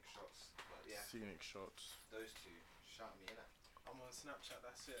shots. But yeah, Scenic shots. those two. Shout me innit? I'm on Snapchat.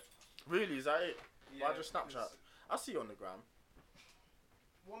 That's it. Really? Is that it? Why just because- Snapchat? I see you on the gram.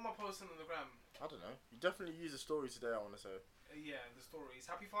 What am I posting on the gram? I don't know. You definitely use a story today, I want to say. Yeah, the stories.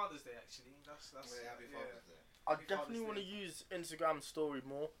 Happy Father's Day, actually. That's Happy Father's Day. I Happy definitely want Father's to use Instagram story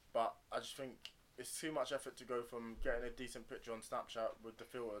more, but I just think it's too much effort to go from getting a decent picture on Snapchat with the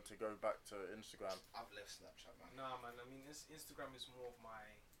filter to go back to Instagram. I've left Snapchat, man. Nah, man. I mean, Instagram is more of my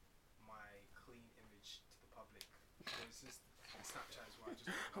clean image to the public. It's just Snapchat is where I just.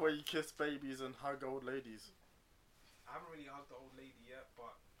 Where you kiss babies and hug old ladies. I haven't really hugged the old lady yet,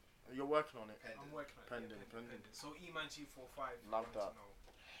 but You're working on it. I'm working on it. Pending, Yeah, pending. So eman245. Love if you that. want to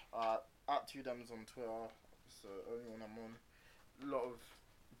know. At 2Dems on Twitter. It's the only one I'm on. A lot of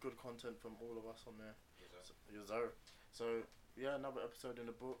good content from all of us on there. Yes, sir. So, yeah, another episode in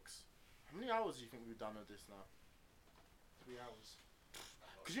the books. How many hours do you think we've done of this now? 3 hours.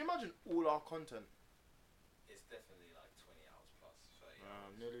 Could you imagine all our content? It's definitely like 20 hours plus. 30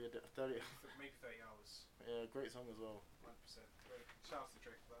 hours. Nearly 30. Maybe 30 hours. Yeah, great song as well. 100%. Drake. Shout out to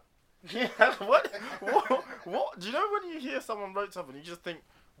Drake for that. Yeah, what? What? Do you know when you hear someone wrote something, you just think,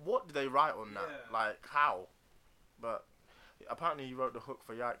 what did they write on that? Yeah. Like, how? But apparently he wrote the hook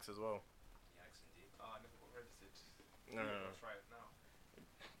for Yikes as well. Yikes indeed. I never got registered. No. That's right now.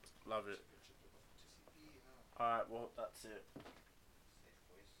 Love it. Alright, well, that's it.